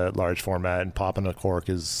love the large format, and popping a cork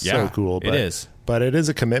is so cool. But, it is. But it is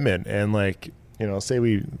a commitment, and say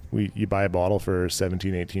you buy a bottle for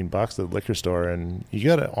 $17-18 at the liquor store, and you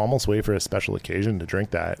got to almost wait for a special occasion to drink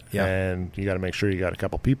that. Yeah. And you got to make sure you got a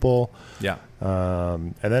couple people. Yeah.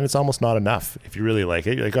 And then it's almost not enough if you really like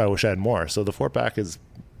it. You're like, oh, I wish I had more. So the 4-pack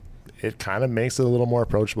it kind of makes it a little more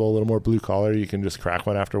approachable, a little more blue collar. You can just crack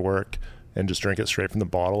one after work and just drink it straight from the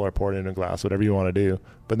bottle, or pour it in a glass, whatever you want to do.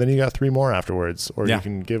 But then you got 3 more afterwards, or you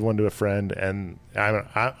can give one to a friend. And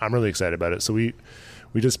I'm really excited about it. So we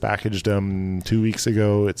just packaged them 2 weeks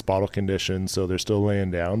ago. It's bottle conditioned, so they're still laying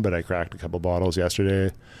down, but I cracked a couple bottles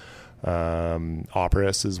yesterday.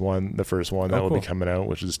 Operas is the first one that will be coming out,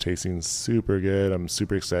 which is tasting super good. I'm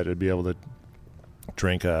super excited to be able to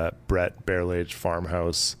drink a Brett barrel-aged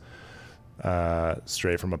farmhouse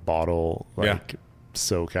straight from a bottle,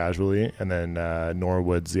 so casually. And then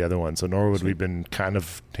Norwood's the other one. So Norwood, we've been kind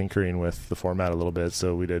of tinkering with the format a little bit.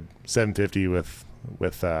 So we did 750 with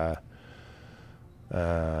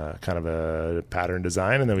kind of a pattern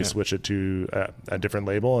design, and then we switch it to a different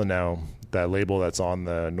label, and now that label that's on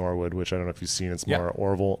the Norwood, which I don't know if you've seen, it's more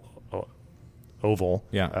oval.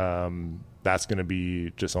 Yeah. That's going to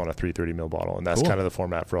be just on a 330 ml bottle, and that's kind of the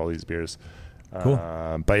format for all these beers. Cool.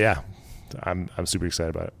 But yeah, I'm super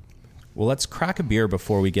excited about it. Well, let's crack a beer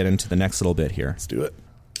before we get into the next little bit here. Let's do it.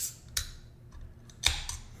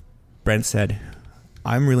 Brent said,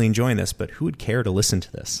 "I'm really enjoying this, but who would care to listen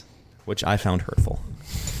to this?" Which I found hurtful.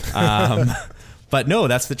 But no,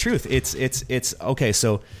 that's the truth. It's okay.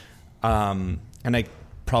 So, and I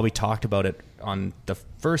probably talked about it on the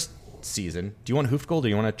first season. Do you want Hoofgold, or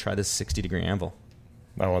you want to try this 60-degree Anvil?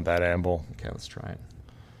 I want that Anvil. Okay, let's try it.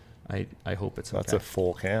 I hope it's That's a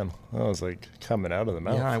full can. That was coming out of the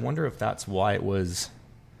mouth. Yeah, I wonder if that's why it was.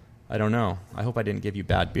 I don't know. I hope I didn't give you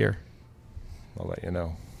bad beer. I'll let you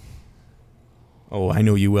know. Oh, I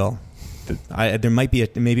know you will. There might be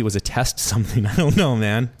maybe it was a test something. I don't know,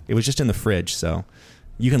 man. It was just in the fridge, so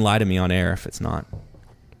you can lie to me on air if it's not.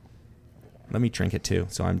 Let me drink it too,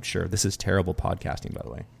 so I'm sure. This is terrible podcasting, by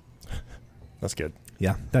the way. That's good.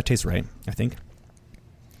 Yeah, that tastes right, I think.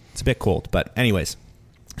 It's a bit cold, but anyways.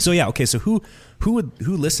 So yeah, okay, so who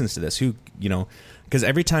listens to this? Who, because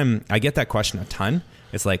every time I get that question a ton,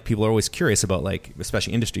 It's like people are always curious about, like,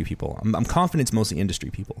 especially industry people. I'm confident it's mostly industry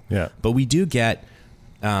people. Yeah. But we do get,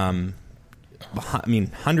 I mean,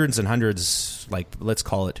 hundreds and hundreds, like, let's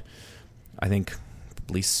call it, I think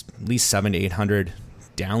at least 700 to 800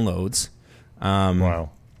 downloads Wow.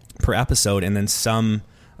 per episode. And then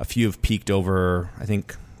a few have peaked over, I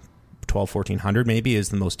think 1,400 maybe is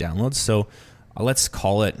the most downloads. So let's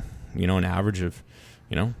call it, you know, an average of,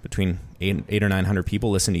 you know, between 800 or 900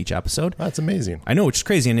 people listen to each episode. That's amazing. I know, which is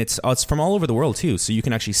crazy, and it's from all over the world too. So you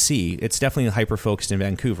can actually see it's definitely hyper focused in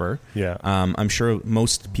Vancouver. Yeah. I'm sure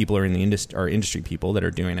most people are in the industry people that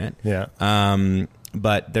are doing it. Yeah.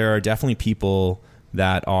 But there are definitely people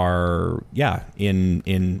that are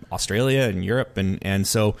in Australia and Europe, and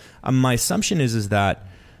so my assumption is that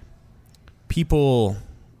people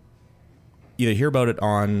either hear about it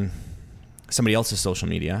on somebody else's social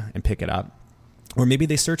media and pick it up, or maybe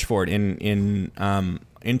they search for it in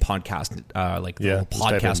podcast, like the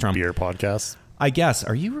podcast around beer podcasts. I guess.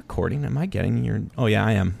 Are you recording? Am I getting your? Oh yeah,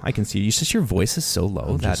 I am. I can see you. It's just your voice is so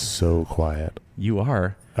low that Just so quiet. you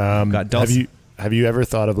are. Have you ever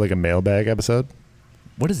thought of like a mailbag episode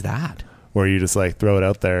What is that? where you just like throw it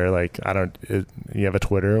out there? Like, you have a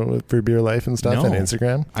Twitter for Beer Life and stuff, No. and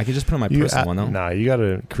Instagram. I could just put on my personal one though. Nah, you got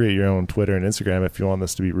to create your own Twitter and Instagram if you want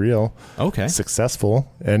this to be real, Okay. successful,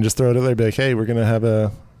 and just throw it out there. Be like, hey, we're gonna have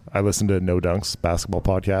I listen to No Dunks basketball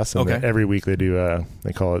podcast, and Okay. every week they do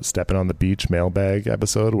they call it Stepping on the Beach mailbag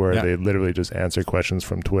episode, where Yeah. they literally just answer questions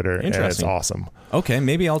from Twitter, and it's Interesting. awesome. Okay,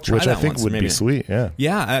 maybe I'll try Which that I think once, would maybe. be sweet. Yeah.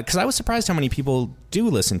 Yeah, because I was surprised how many people do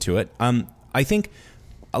listen to it. I think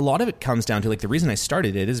a lot of it comes down to, like, the reason I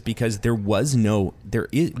started it is because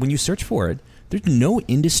when you search for it, there's no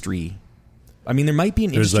industry. I mean, there might be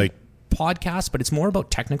an There's industry podcast, but it's more about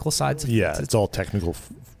technical sides. Yeah, it's all technical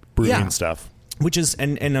brewing Yeah. stuff. Which is,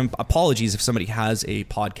 and apologies if somebody has a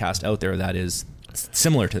podcast out there that is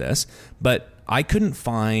similar to this, but I couldn't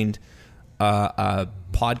find a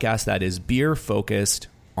podcast that is beer focused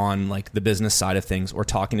on, like, the business side of things, or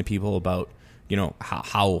talking to people about, you know,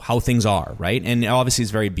 how things are, right? And obviously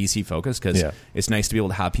it's very BC focused, because it's nice to be able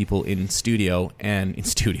to have people in studio,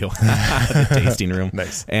 the tasting room.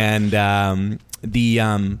 Nice. And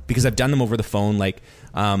because I've done them over the phone, like,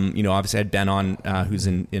 you know, obviously I had Ben on, who's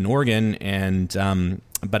in Oregon, and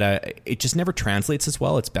but it just never translates as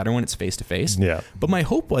well. It's better when it's face to face. Yeah. But my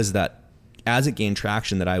hope was that as it gained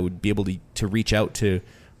traction, that I would be able to reach out to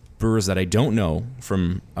brewers that I don't know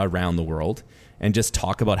from around the world, and just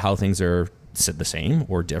talk about how things are the same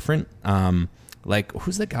or different. Like,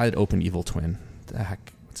 who's the guy that opened Evil Twin? The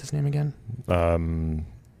heck, what's his name again?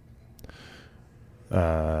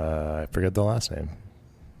 I forget the last name.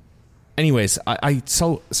 Anyways, I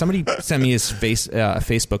saw somebody sent me his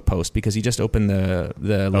Facebook post, because he just opened the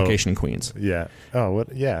location in Queens. Yeah. Oh,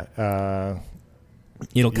 what? Yeah.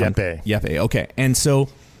 It'll come. Yepe. Okay. And so,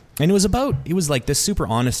 and it was like this super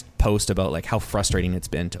honest post about, like, how frustrating it's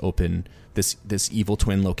been to open this Evil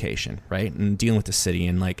Twin location, right? And dealing with the city,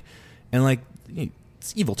 and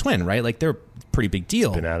it's Evil Twin, right? Like, they're a pretty big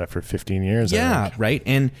deal. Been at it for 15 years. Yeah. Right.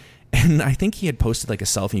 And I think he had posted, like, a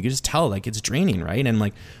selfie. You could just tell, like, it's draining, right? And,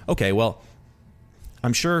 like, okay, well,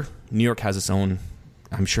 I'm sure New York has its own.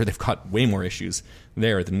 I'm sure they've got way more issues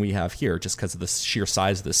there than we have here, just because of the sheer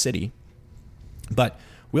size of the city. But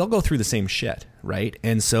we all go through the same shit, right?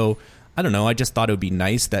 And so, I don't know. I just thought it would be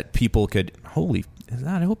nice that people could. I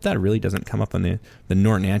hope that really doesn't come up on the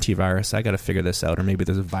Norton antivirus. I got to figure this out, or maybe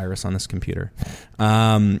there's a virus on this computer.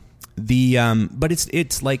 But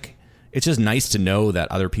it's like, it's just nice to know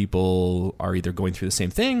that other people are either going through the same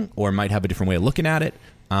thing, or might have a different way of looking at it.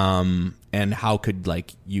 And how could,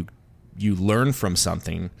 like, you learn from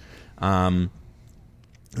something. But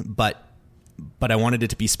I wanted it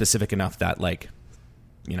to be specific enough that, like,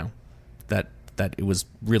 you know, that it was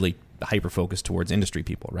really hyper focused towards industry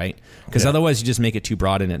people, right? Because otherwise you just make it too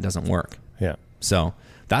broad and it doesn't work. Yeah. So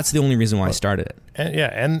that's the only reason why I started it.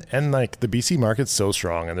 And like, the BC market's so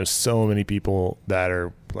strong, and there's so many people that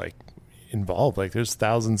are, like, involved. Like, there's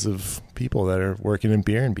thousands of people that are working in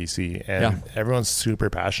beer in BC, and everyone's super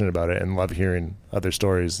passionate about it and love hearing other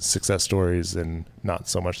stories, success stories, and not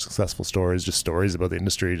so much successful stories, just stories about the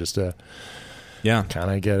industry, just to kind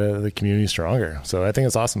of get the community stronger. So I think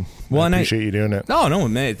it's awesome. Well, I appreciate you doing it. No,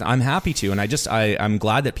 I'm happy to. And I'm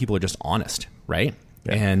glad that people are just honest, right?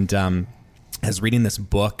 Yeah. And I was reading this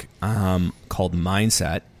book called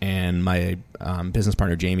Mindset, and my business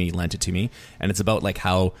partner Jamie lent it to me, and it's about, like,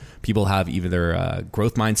 how people have either a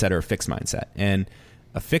growth mindset or a fixed mindset. And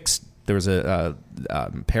there was a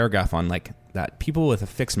paragraph on, like, that people with a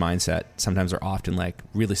fixed mindset sometimes are often, like,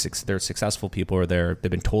 really they're successful people, or they've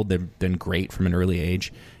been told they've been great from an early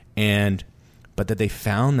age, but but that they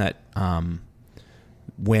found that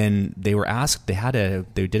when they were asked, they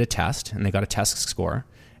did a test and they got a test score,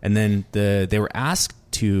 and then they were asked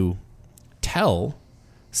to tell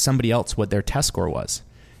somebody else what their test score was,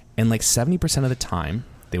 and like 70% of the time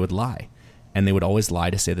they would lie, and they would always lie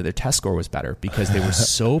to say that their test score was better because they were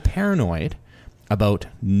so paranoid about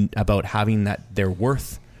having their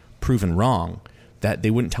worth proven wrong that they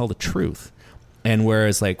wouldn't tell the truth. And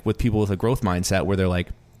whereas like with people with a growth mindset where they're like,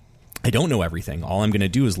 I don't know everything, all I'm going to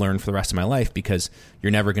do is learn for the rest of my life because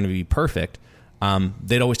you're never going to be perfect,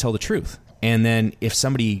 they'd always tell the truth. And then if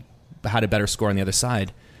somebody had a better score on the other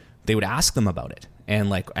side, they would ask them about it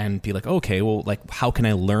and be like, okay, well, like, how can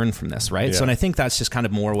I learn from this, right? Yeah. So, and I think that's just kind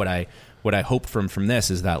of more what I hope from this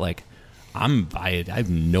is that like I have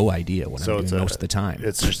no idea what I'm doing most of the time.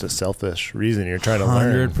 It's just a selfish reason you're trying to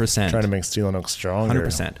learn. 100%. Trying to make Steel and Oak stronger.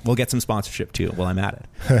 100%. We'll get some sponsorship too while I'm at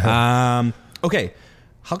it. Okay.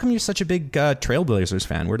 How come you're such a big Trailblazers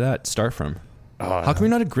fan? Where did that start from? How come you're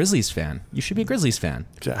not a Grizzlies fan? You should be a Grizzlies fan.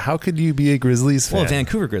 How could you be a Grizzlies fan? Well, a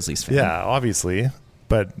Vancouver Grizzlies fan. Yeah, obviously.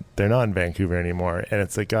 But they're not in Vancouver anymore. And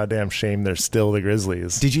it's a goddamn shame they're still the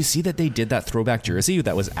Grizzlies. Did you see that they did that throwback jersey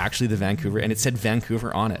that was actually the Vancouver, and it said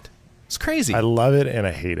Vancouver on it? It's crazy. I love it and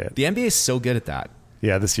I hate it. The NBA is so good at that.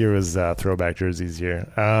 Yeah, this year was throwback jerseys year.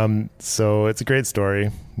 So it's a great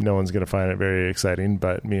story. No one's going to find it very exciting,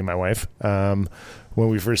 but me and my wife. When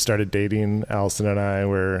we first started dating, Allison and I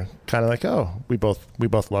were kind of like, oh, we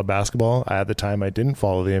both love basketball. At the time, I didn't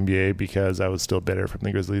follow the NBA because I was still bitter from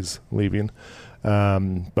the Grizzlies leaving.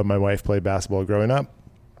 But my wife played basketball growing up,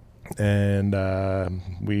 and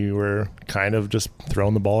we were kind of just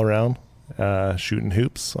throwing the ball around, shooting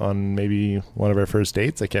hoops on maybe one of our first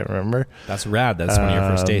dates. I can't remember. That's rad. That's one of your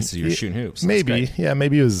first dates. You were shooting hoops. Maybe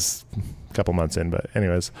it was a couple months in, but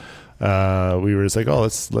anyways. We were just like, oh,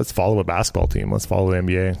 let's follow a basketball team. Let's follow the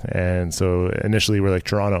NBA. And so initially we're like,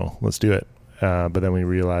 Toronto, let's do it. But then we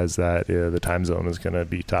realized that the time zone is going to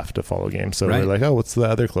be tough to follow games. So we're like, oh, what's the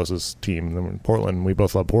other closest team? And Portland. We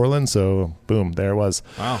both love Portland. So boom, there it was.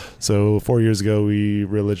 Wow. So 4 years ago, we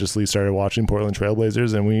religiously started watching Portland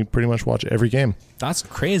Trailblazers, and we pretty much watch every game. That's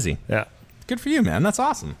crazy. Yeah. Good for you, man. That's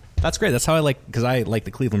awesome. That's great. That's how because I like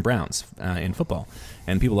the Cleveland Browns in football.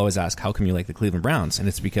 And people always ask, how come you like the Cleveland Browns? And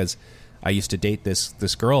it's because I used to date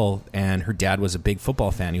this girl, and her dad was a big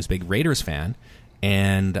football fan. He was a big Raiders fan.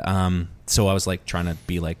 And so I was like trying to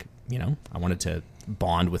be like, I wanted to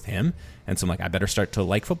bond with him. And so I'm like, I better start to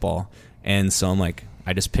like football. And so I'm like,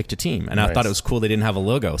 I just picked a team. And I thought it was cool they didn't have a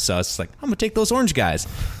logo. So I was just like, I'm going to take those orange guys.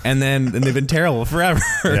 And they've been terrible forever.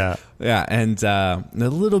 Yeah. Yeah. And a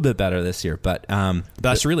little bit better this year. But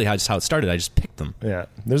that's really how it started. I just picked them. Yeah.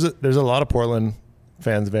 There's a lot of Portland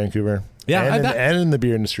fans in Vancouver. Yeah, and in the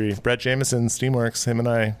beer industry. Brett Jameson, Steamworks, him and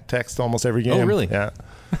I text almost every game. Oh, really? Yeah.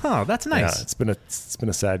 Oh, that's nice. Yeah, it's been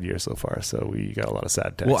a sad year so far, so we got a lot of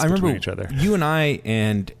sad texts I remember between each other. You and I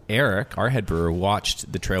and Eric, our head brewer,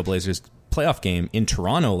 watched the Trailblazers playoff game in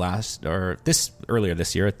Toronto earlier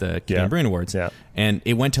this year at the Canadian Brewing Awards. Yeah. And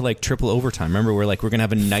it went to like triple overtime. Remember, we're going to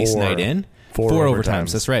have a nice night in. Four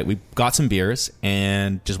overtimes. That's right. We got some beers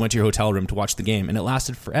and just went to your hotel room to watch the game, and it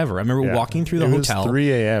lasted forever. I remember walking through the hotel. It was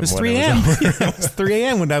 3 a.m. It was 3 a.m. It was 3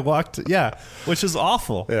 a.m. when I walked. Yeah, which is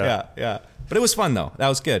awful. Yeah. But it was fun though. That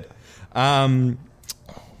was good.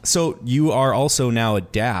 So you are also now a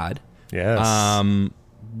dad. Yes.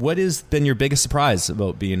 What has been your biggest surprise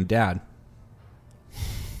about being a dad?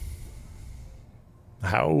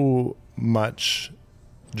 How much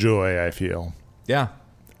joy I feel. Yeah.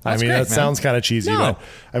 That's great, that sounds kind of cheesy, but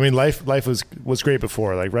I mean, life was great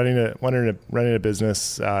before. Like running a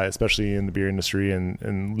business, especially in the beer industry,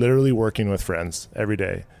 and literally working with friends every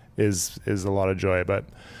day is a lot of joy. But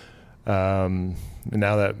now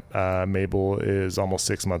that Mabel is almost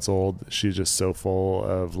 6 months old, she's just so full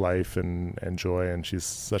of life and joy, and she's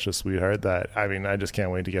such a sweetheart that I just can't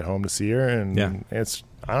wait to get home to see her. And it's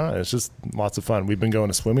just lots of fun. We've been going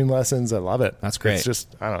to swimming lessons. I love it. That's great. It's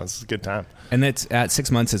just it's a good time. And it's at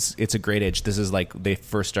 6 months. It's a great age. This is like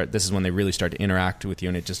this is when they really start to interact with you,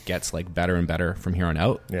 and it just gets like better and better from here on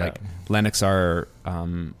out. Yeah. Like Lennox, our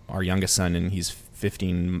youngest son, and he's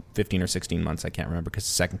 15 or 16 months. I can't remember because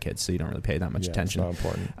it's the second kid, so you don't really pay that much attention. It's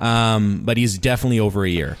not important. But he's definitely over a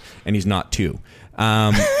year, and he's not 2.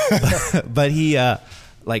 But he.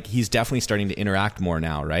 He's definitely starting to interact more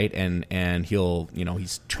now, right? And he'll,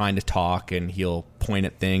 he's trying to talk, and he'll point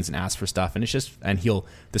at things and ask for stuff, and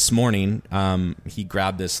this morning, he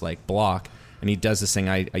grabbed this like block And he does this thing.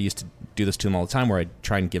 I used to do this to him all the time, where I'd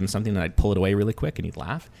try and give him something and I'd pull it away really quick and he'd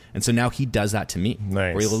laugh. And so now he does that to me.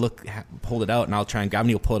 Nice. Where he'll hold it out and I'll try and grab him,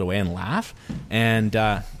 he'll pull it away and laugh. And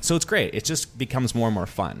so it's great. It just becomes more and more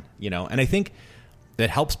fun, And I think that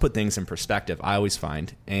helps put things in perspective, I always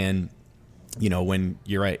find. And, when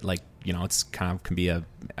you're right, like, it's kind of can be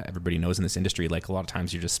everybody knows in this industry, like a lot of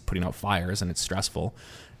times you're just putting out fires and it's stressful.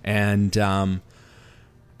 And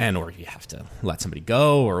or you have to let somebody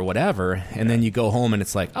go or whatever. And then you go home and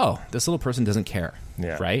it's like, oh, this little person doesn't care.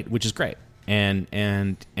 Yeah. Right. Which is great. And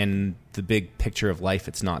the big picture of life,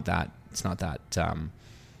 it's not that it's not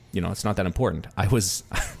that important.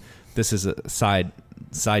 This is a side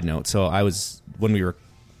note. So when we were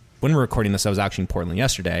recording this, I was actually in Portland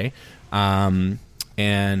yesterday. And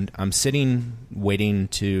I'm sitting waiting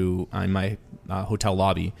in my hotel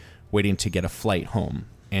lobby, waiting to get a flight home.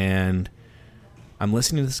 And I'm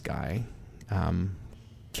listening to this guy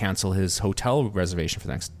cancel his hotel reservation for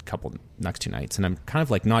the next 2 nights. And I'm kind of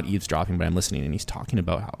like not eavesdropping, but I'm listening. And he's talking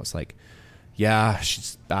about how it's like, yeah,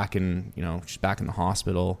 she's back in the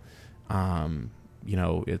hospital.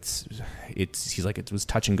 He's like, it was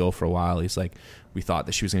touch and go for a while. He's like, we thought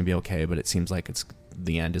that she was going to be okay, but it seems like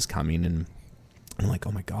the end is coming. And I'm like,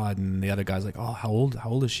 oh my God. And the other guy's like, oh, how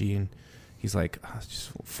old is she? And he's like,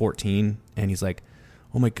 she's 14. And he's like,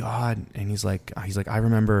 oh my God. And he's like, I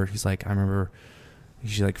remember, she's like,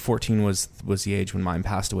 14 was the age when mine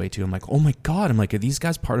passed away too. I'm like, oh my God. I'm like, are these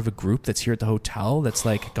guys part of a group that's here at the hotel that's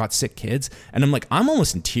like got sick kids? And I'm like, I'm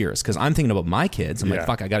almost in tears because I'm thinking about my kids. I'm like,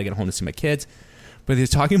 fuck, I got to get home to see my kids. But he's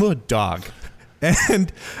talking about a dog.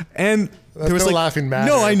 And there was no laughing matter.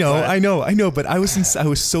 No, I know. But I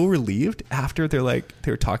was so relieved after they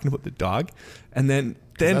were talking about the dog. And then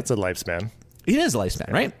that's a lifespan. It is a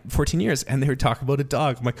lifespan, right? 14 years. And they were talking about a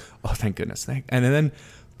dog. I'm like, oh, thank goodness. And then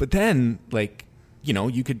like,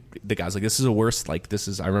 the guy's like, this is the worst. Like,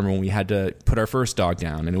 I remember when we had to put our first dog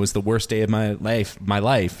down and it was the worst day of my life,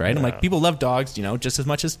 right? Yeah. I'm like, people love dogs, just as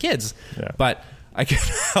much as kids. Yeah. But I can't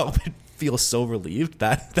help but feel so relieved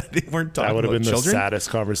that they weren't talking about children. That would have been the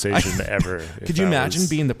saddest conversation ever. Could you imagine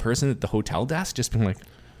being the person at the hotel desk just being like,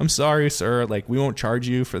 I'm sorry, sir. Like, we won't charge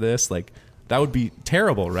you for this. Like, that would be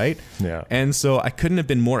terrible, right? Yeah. And so I couldn't have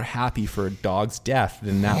been more happy for a dog's death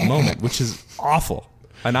than that moment, which is awful.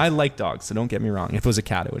 And I like dogs, so don't get me wrong. If it was a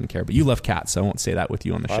cat, I wouldn't care. But you love cats, so I won't say that with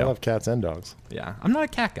you on the show. I love cats and dogs. Yeah. I'm not a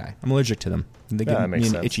cat guy. I'm allergic to them. They give me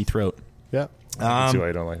an itchy throat. Yeah. I can see why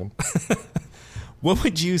you don't like them. What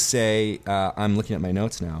would you say, I'm looking at my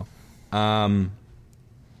notes now.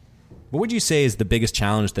 What would you say is the biggest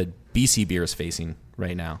challenge that BC Beer is facing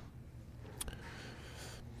right now?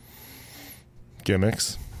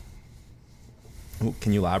 Gimmicks.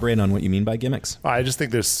 Can you elaborate on what you mean by gimmicks? I just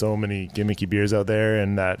think there's so many gimmicky beers out there,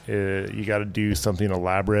 and that you got to do something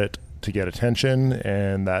elaborate to get attention,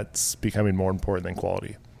 and that's becoming more important than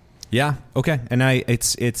quality. Yeah. Okay. And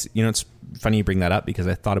it's funny you bring that up because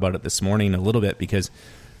I thought about it this morning a little bit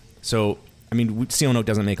Seal and Oak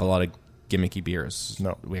doesn't make a lot of gimmicky beers.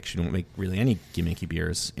 No, we actually don't make really any gimmicky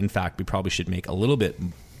beers. In fact, we probably should make a little bit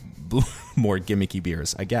more gimmicky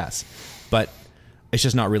beers, I guess, but it's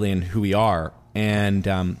just not really in who we are. And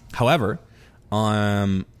however,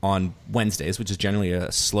 on Wednesdays, which is generally a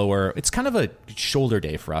slower, it's kind of a shoulder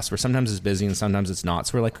day for us, where sometimes it's busy and sometimes it's not.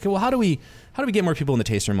 So we're like, okay, well, how do we get more people in the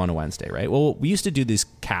taste room on a Wednesday, right? Well, we used to do these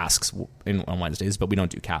casks on Wednesdays, but we don't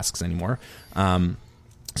do casks anymore.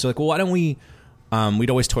 So like, well, why don't we? We'd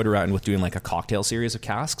always toyed around with doing like a cocktail series of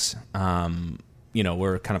casks.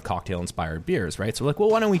 We're kind of cocktail inspired beers, right? So we're like,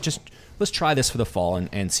 well, why don't we let's try this for the fall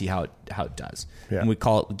and see how it does. Yeah. And we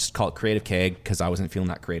call it Creative Keg because I wasn't feeling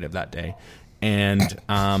that creative that day. And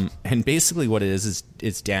basically what it is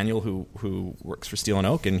it's Daniel who works for Seal and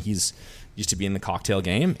Oak, and he's used to be in the cocktail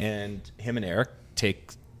game, and him and Eric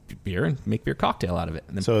take beer and make beer cocktail out of it.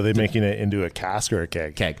 And then so are they making it into a cask or a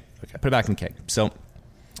keg? Keg. Okay. Put it back in keg. So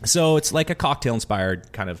it's like a cocktail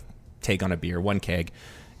inspired kind of take on a beer, one keg.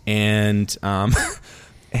 And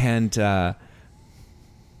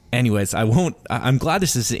anyways, I'm glad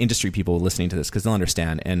this is industry people listening to this because they'll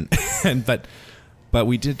understand. But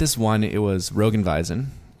we did this one, it was Rogenweizen,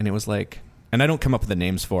 and it was like, and I don't come up with the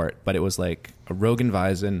names for it, but it was like a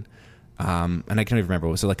Rogenweizen, and I can't even remember.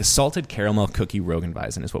 It was like a salted caramel cookie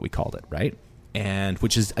Rogenweizen is what we called it, right? And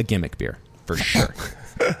which is a gimmick beer for sure.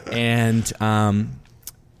 And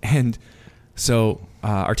so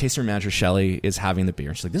our tasting room manager, Shelly, is having the beer.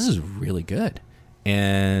 And she's like, this is really good.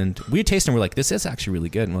 And we tasted and we're like, this is actually really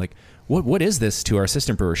good. And we're like, what is this to our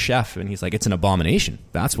assistant brewer chef? And he's like, it's an abomination.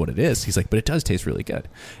 That's what it is. He's like, but it does taste really good.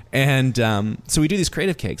 And so we do these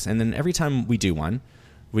creative cakes. And then every time we do one,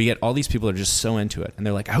 We get all these people that are just so into it, and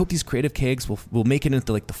they're like, I hope these creative kegs will make it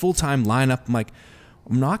into like the full-time lineup. I'm like,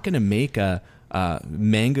 I'm not going to make a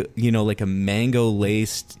mango, like a mango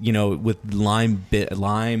laced, with lime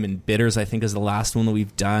and bitters, I think is the last one that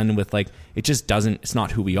we've done with, like, it just doesn't, it's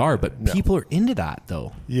not who we are, but people are into that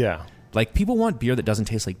though. Yeah. Like, people want beer that doesn't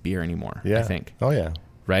taste like beer anymore. Yeah. I think. Oh yeah.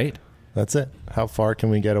 Right. That's it. How far can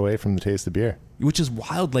we get away from the taste of beer? Which is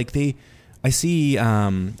wild. Like I see, I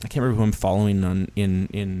can't remember who I'm following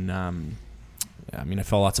I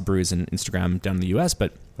follow lots of breweries on Instagram down in the US,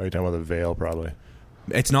 but Are you talking about the Veil? Probably.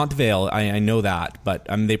 It's not the Veil. I know that, but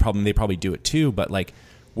they probably do it too. But like,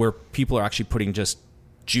 where people are actually putting just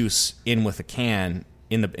juice in with a can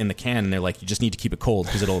in the can, and they're like, you just need to keep it cold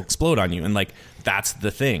because it'll explode on you. And like, that's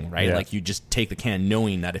the thing, right? Yeah. Like, you just take the can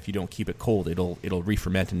knowing that if you don't keep it cold, it'll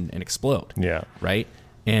re-ferment and explode. Yeah. Right.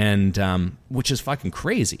 And which is fucking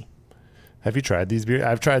crazy. Have you tried these beers?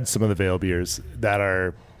 I've tried some of the Veil beers that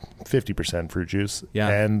are 50% fruit juice. Yeah.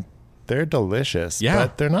 And they're delicious. Yeah.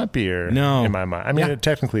 But they're not beer in my mind. I mean,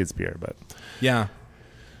 technically it's beer, but. Yeah.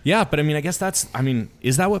 Yeah, but I mean, I guess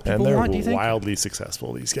is that what people want, do you think? And they're wildly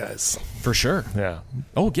successful, these guys. For sure. Yeah.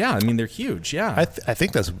 Oh, yeah. I mean, they're huge. Yeah. I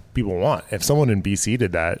think that's what people want. If someone in BC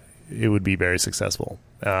did that, it would be very successful.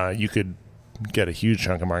 You could get a huge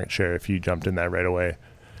chunk of market share if you jumped in that right away.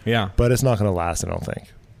 Yeah. But it's not going to last, I don't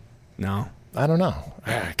think. No. I don't know.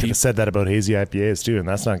 I could have said that about hazy IPAs too, and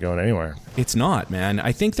that's not going anywhere. It's not, man.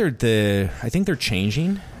 I think they're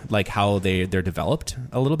changing, like how they're developed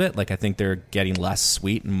a little bit. Like, I think they're getting less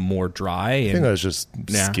sweet and more dry. I think that was just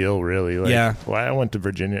skill, really. Like, yeah. Well, I went to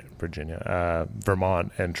Vermont,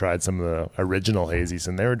 and tried some of the original hazies,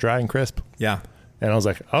 and they were dry and crisp. Yeah. And I was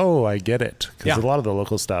like, oh, I get it, because Yeah. a lot of the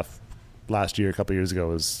local stuff a couple years ago,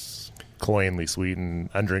 was cloyingly sweet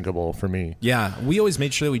and undrinkable for me. Yeah, we always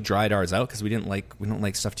made sure that we dried ours out because we don't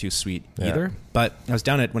like stuff too sweet either. But when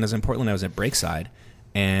I was in Portland, I was at Breakside,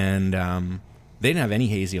 and they didn't have any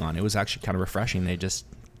hazy on. It was actually kind of refreshing. They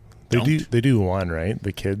do one, right?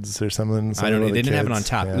 The kids or something. I don't know. They didn't have it on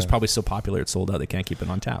tap. Yeah. It was probably so popular it sold out. They can't keep it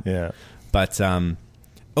on tap. Yeah. But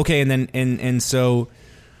okay, and then and so,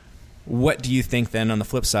 what do you think then on the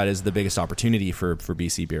flip side is the biggest opportunity for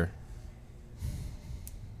BC beer?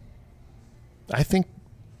 I think,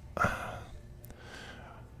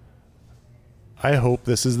 I hope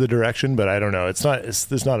this is the direction, but I don't know.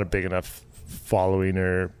 There's not a big enough following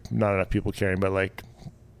or not enough people caring, but like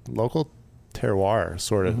local terroir,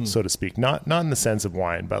 sort of, so to speak. Not in the sense of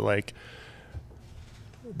wine, but like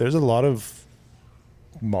there's a lot of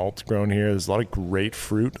malt grown here. There's a lot of great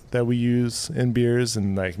fruit that we use in beers,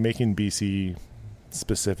 and like making BC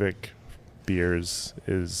specific beers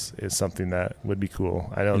is something that would be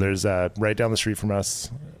cool. I know there's right down the street from us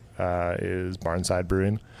is Barnside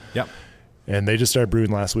Brewing. Yep. And they just started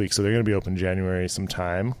brewing last week, so they're going to be open January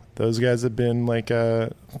sometime. Those guys have been like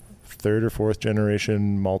a third or fourth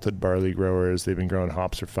generation malted barley growers. They've been growing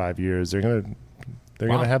hops for 5 years. They're going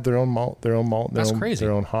to have their own malt, crazy.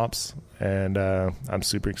 their own hops, and I'm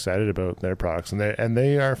super excited about their products. And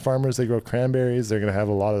they are farmers. They grow cranberries. They're going to have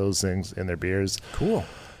a lot of those things in their beers. Cool.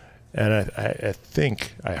 And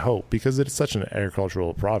I hope, because it's such an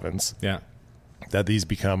agricultural province, that these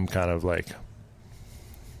become kind of like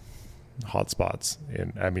hotspots.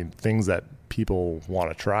 Things that people want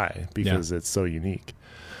to try because it's so unique.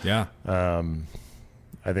 Yeah. I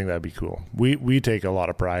think that'd be cool. We take a lot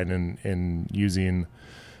of pride in using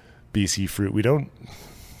BC fruit. We don't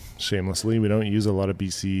use a lot of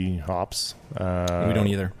BC hops. We don't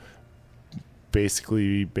either.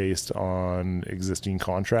 Basically based on existing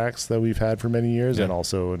contracts that we've had for many years, and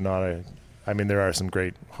also there are some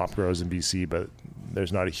great hop growers in BC, but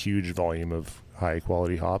there's not a huge volume of high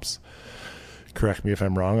quality hops. Correct me if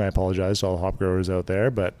I'm wrong. I apologize to all the hop growers out there,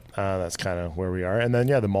 but that's kind of where we are. And then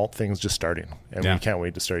the malt thing's just starting, and we can't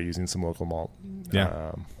wait to start using some local malt.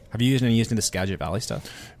 Yeah. Have you used any into Skagit Valley stuff?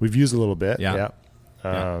 We've used a little bit. Yeah.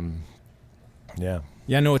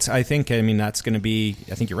 Yeah, no, I think that's going to be,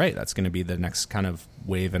 I think you're right. That's going to be the next kind of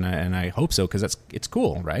wave. And I hope so. Cause it's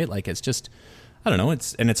cool, right? Like, it's just, I don't know.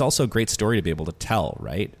 It's also a great story to be able to tell,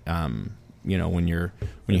 right? When you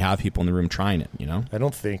have people in the room trying it, I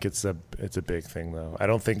don't think it's a big thing though. I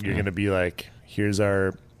don't think you're going to be like, here's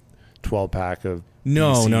our 12 pack of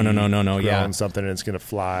no. Yeah. Something and it's going to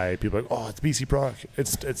fly. People are like, oh, it's BC product.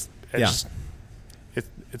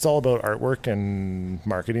 It's all about artwork and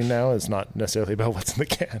marketing now. It's not necessarily about what's in the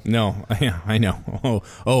can. No, yeah, I know.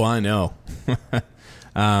 Oh, I know.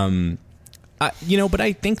 But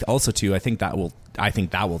I think also too, I think that will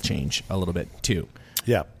change a little bit too.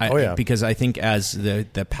 Yeah. Because I think as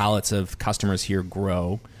the palates of customers here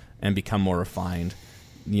grow and become more refined,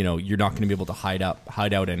 you're not going to be able to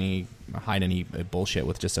hide any bullshit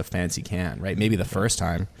with just a fancy can, right? Maybe the first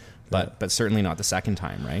time, but certainly not the second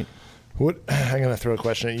time, right? I'm going to throw a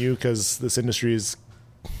question at you because this industry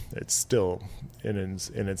it's still in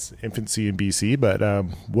its infancy in BC, but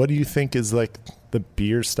what do you think is like the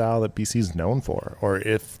beer style that BC is known for, or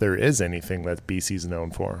if there is anything that BC is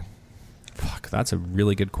known for? Fuck, that's a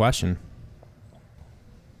really good question.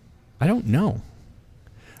 I don't know.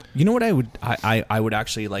 You know what I would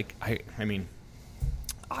actually like, I mean,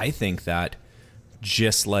 I think that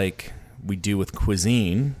just like we do with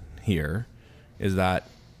cuisine here, is that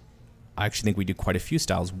I actually think we do quite a few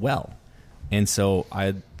styles well. And so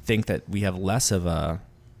I think that we have less of a,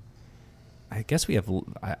 I guess we have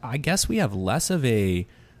less of a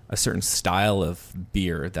certain style of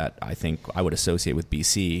beer that I think I would associate with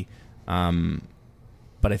BC.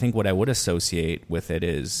 But I think what I would associate with it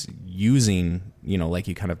is using, like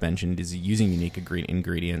you kind of mentioned, is using unique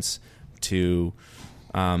ingredients to,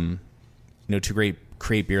 to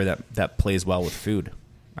create beer that plays well with food,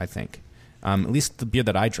 I think. At least the beer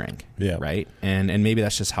that I drank, right? And maybe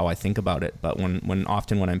that's just how I think about it. But when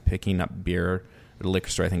I'm picking up beer at a liquor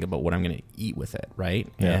store, I think about what I'm going to eat with it, right?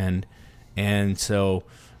 Yeah. And so,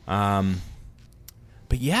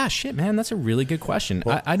 but yeah, shit, man, that's a really good question.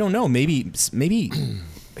 Well, I don't know. Maybe,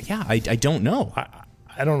 yeah, I don't know.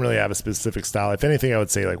 I don't really have a specific style. If anything, I would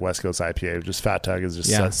say like West Coast IPA. Just Fat Tug is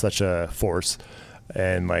just such a force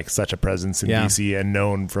and like such a presence in BC and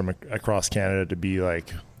known from across Canada to be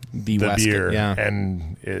like the West beer,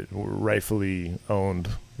 and it rightfully owned.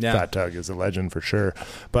 Fat Tug is a legend for sure.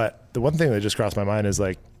 But the one thing that just crossed my mind is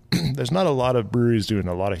like, there's not a lot of breweries doing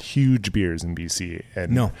a lot of huge beers in BC,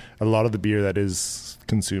 and a lot of the beer that is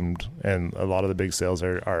consumed and a lot of the big sales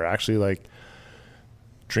are actually like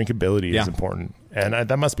drinkability is important, and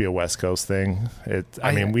that must be a West Coast thing.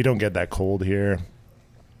 I mean, we don't get that cold here.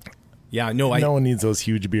 Yeah, no one needs those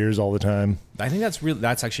huge beers all the time. I think that's really,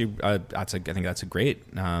 that's actually, I think that's a great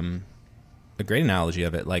analogy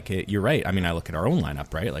of it. Like you're right. I mean, I look at our own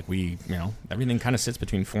lineup, right? Like we, everything kind of sits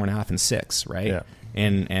between 4.5 and 6, right? Yeah.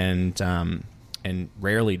 And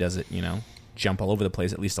rarely does it, jump all over the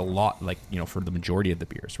place, at least a lot, like, for the majority of the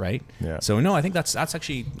beers, right? Yeah. So no, I think that's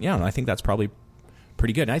actually, I think that's probably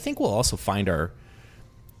pretty good. And I think we'll also find I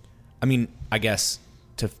guess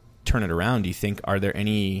to turn it around, do you think, are there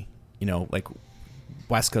any, like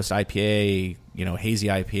West Coast IPA, hazy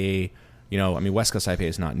IPA, West Coast IPA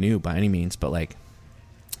is not new by any means, but like,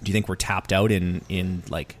 do you think we're tapped out in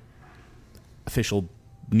like official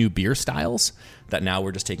new beer styles that now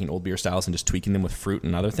we're just taking old beer styles and just tweaking them with fruit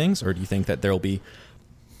and other things? Or do you think that there'll be,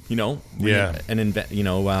 I don't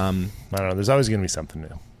know. There's always going to be something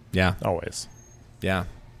new. Yeah. Always. Yeah.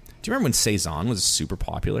 Do you remember when Saison was super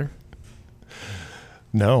popular?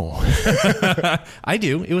 No. I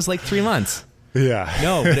do. It was like 3 months. Yeah.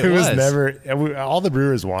 No, but it was never. All the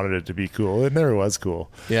brewers wanted it to be cool. It never was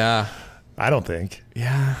cool. Yeah. I don't think.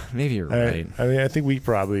 Yeah, maybe you're right. I think we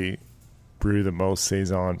probably brew the most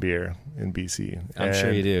Saison beer in BC. I'm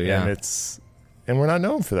sure you do, yeah. And we're not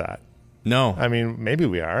known for that. No. I mean, maybe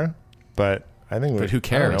we are, but I think but who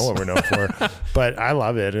cares? I don't know what we're known for. But I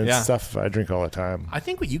love it. And it's stuff I drink all the time. I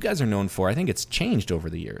think what you guys are known for, I think it's changed over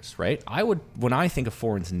the years, right? When I think of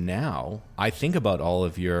Forens now, I think about all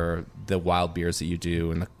of the wild beers that you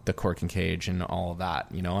do and the Cork and Cage and all of that,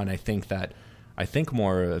 and I think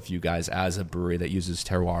more of you guys as a brewery that uses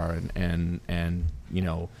terroir and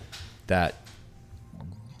that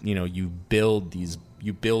you build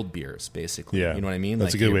beers basically. Yeah. You know what I mean?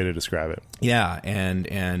 That's like a good way to describe it. Yeah,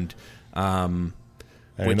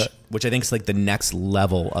 which I think is like the next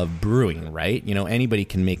level of brewing, right? Anybody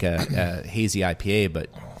can make a hazy IPA, but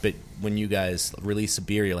when you guys release a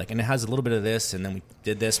beer, you're like, and it has a little bit of this, and then we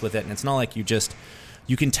did this with it, and it's not like you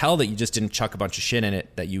can tell that you just didn't chuck a bunch of shit in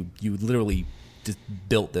it, that you literally just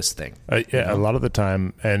built this thing. A lot of the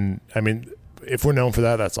time, and I mean, if we're known for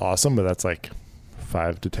that, that's awesome, but that's like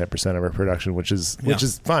 5 to 10% of our production, which is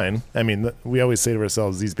fine. I mean, we always say to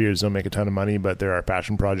ourselves, these beers don't make a ton of money, but there are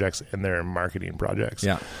passion projects and there are marketing projects.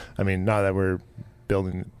 Yeah. I mean, not that we're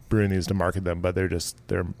brewing these to market them, but they're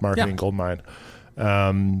marketing gold mine.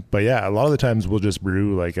 But yeah, a lot of the times we'll just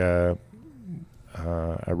brew like a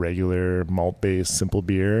regular malt-based simple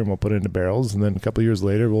beer, and we'll put it into barrels, and then a couple of years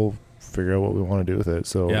later we'll figure out what we want to do with it.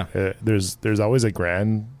 So there's always a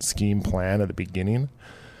grand scheme plan at the beginning.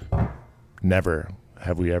 Never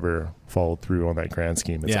have we ever followed through on that grand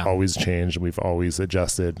scheme. It's always changed. We've always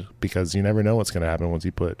adjusted because you never know what's going to happen once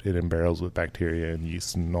you put it in barrels with bacteria and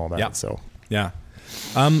yeast and all that. Yeah.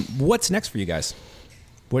 So what's next for you guys?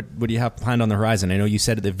 What do you have planned on the horizon? I know you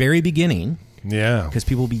said at the very beginning, because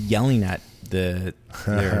people will be yelling at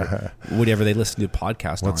whatever they listen to the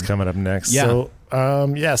podcast What's on. coming up next?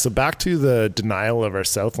 Yeah. So back to the denial of our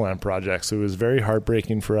Southland project. So it was very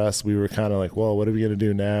heartbreaking for us. We were kind of like, well, what are we going to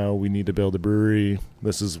do now? We need to build a brewery.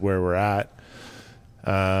 This is where we're at.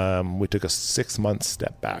 We took a 6-month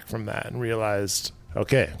step back from that and realized,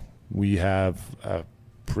 okay, we have a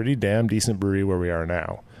pretty damn decent brewery where we are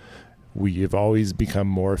now. We have always become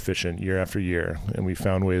more efficient year after year, and we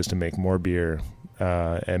found ways to make more beer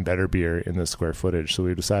and better beer in the square footage. So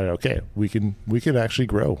we decided, okay, we can actually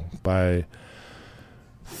grow by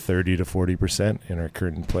 30 to 40% in our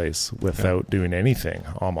current place without doing anything,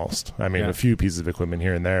 almost. I mean, a few pieces of equipment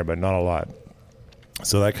here and there, but not a lot.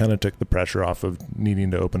 So that kind of took the pressure off of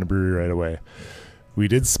needing to open a brewery right away. We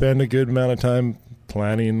did spend a good amount of time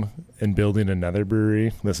planning and building another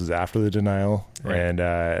brewery. This is after the denial, and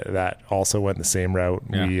that also went the same route.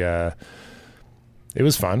 It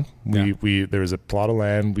was fun. We there was a plot of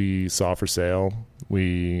land we saw for sale.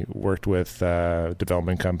 We worked with a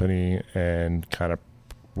development company and kind of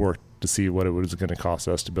worked to see what it was going to cost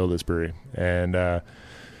us to build this brewery, and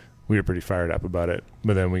we were pretty fired up about it.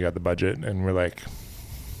 But then we got the budget, and we're like,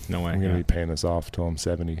 no way, I'm going to be paying this off till I'm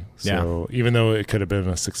 70. So even though it could have been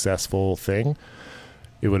a successful thing,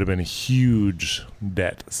 it would have been a huge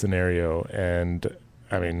debt scenario. And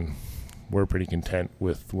I mean, we're pretty content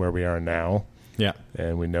with where we are now. Yeah.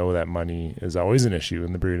 And we know that money is always an issue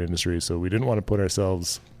in the brewing industry. So we didn't want to put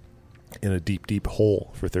ourselves in a deep, deep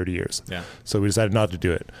hole for 30 years. Yeah. So we decided not to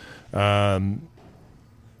do it.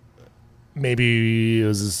 Maybe it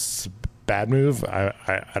was a bad move. I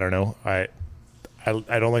don't know.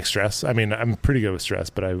 I don't like stress. I mean, I'm pretty good with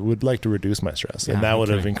stress, but I would like to reduce my stress, and that would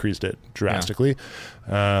have increased it drastically.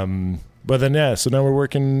 But then, so now we're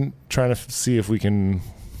working, trying to see if we can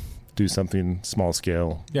do something small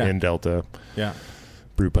scale in Delta. Yeah.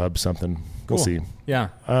 Brew pub, something. Cool. We'll see. Yeah.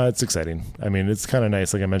 It's exciting. I mean, it's kind of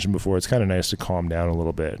nice. Like I mentioned before, it's kind of nice to calm down a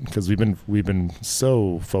little bit, because we've been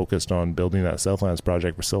so focused on building that Southlands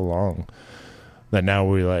project for so long that now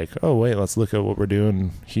we're like, oh wait, let's look at what we're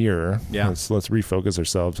doing here. Yeah. Let's refocus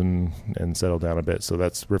ourselves and settle down a bit. So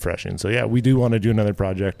that's refreshing. So yeah, we do want to do another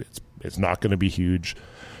project. It's not going to be huge.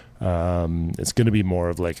 It's going to be more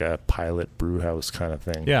of like a pilot brew house kind of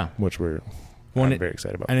thing. Yeah. Which I'm very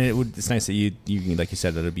excited about. And it's nice that you like you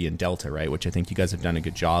said, that it'll be in Delta, right? Which I think you guys have done a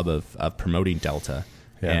good job of promoting Delta.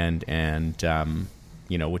 Yeah. And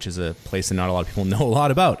which is a place that not a lot of people know a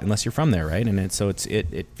lot about unless you're from there, right? And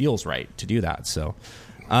it feels right to do that. So,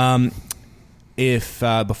 if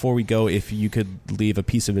before we go, if you could leave a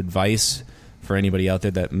piece of advice for anybody out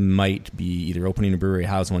there that might be either opening a brewery or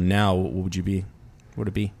has one now, what would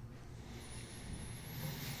it be?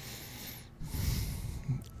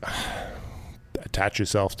 Attach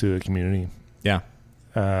yourself to a community. Yeah.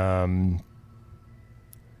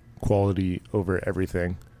 Quality over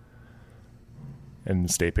everything.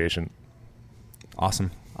 And stay patient.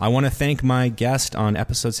 Awesome. I want to thank my guest on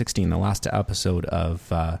episode 16, the last episode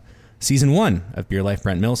of season 1 of Beer Life,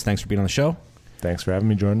 Brent Mills. Thanks for being on the show. Thanks for having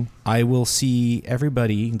me, Jordan. I will see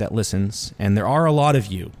everybody that listens, and there are a lot of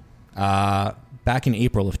you, back in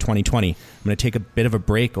April of 2020. I'm going to take a bit of a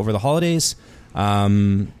break over the holidays.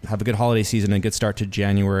 Have a good holiday season and a good start to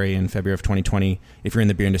January and February of 2020. If you're in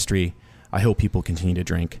the beer industry, I hope people continue to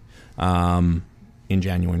drink in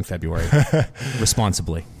January and February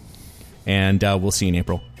responsibly. And we'll see you in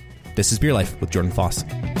April. This is Beer Life with Jordan Foss.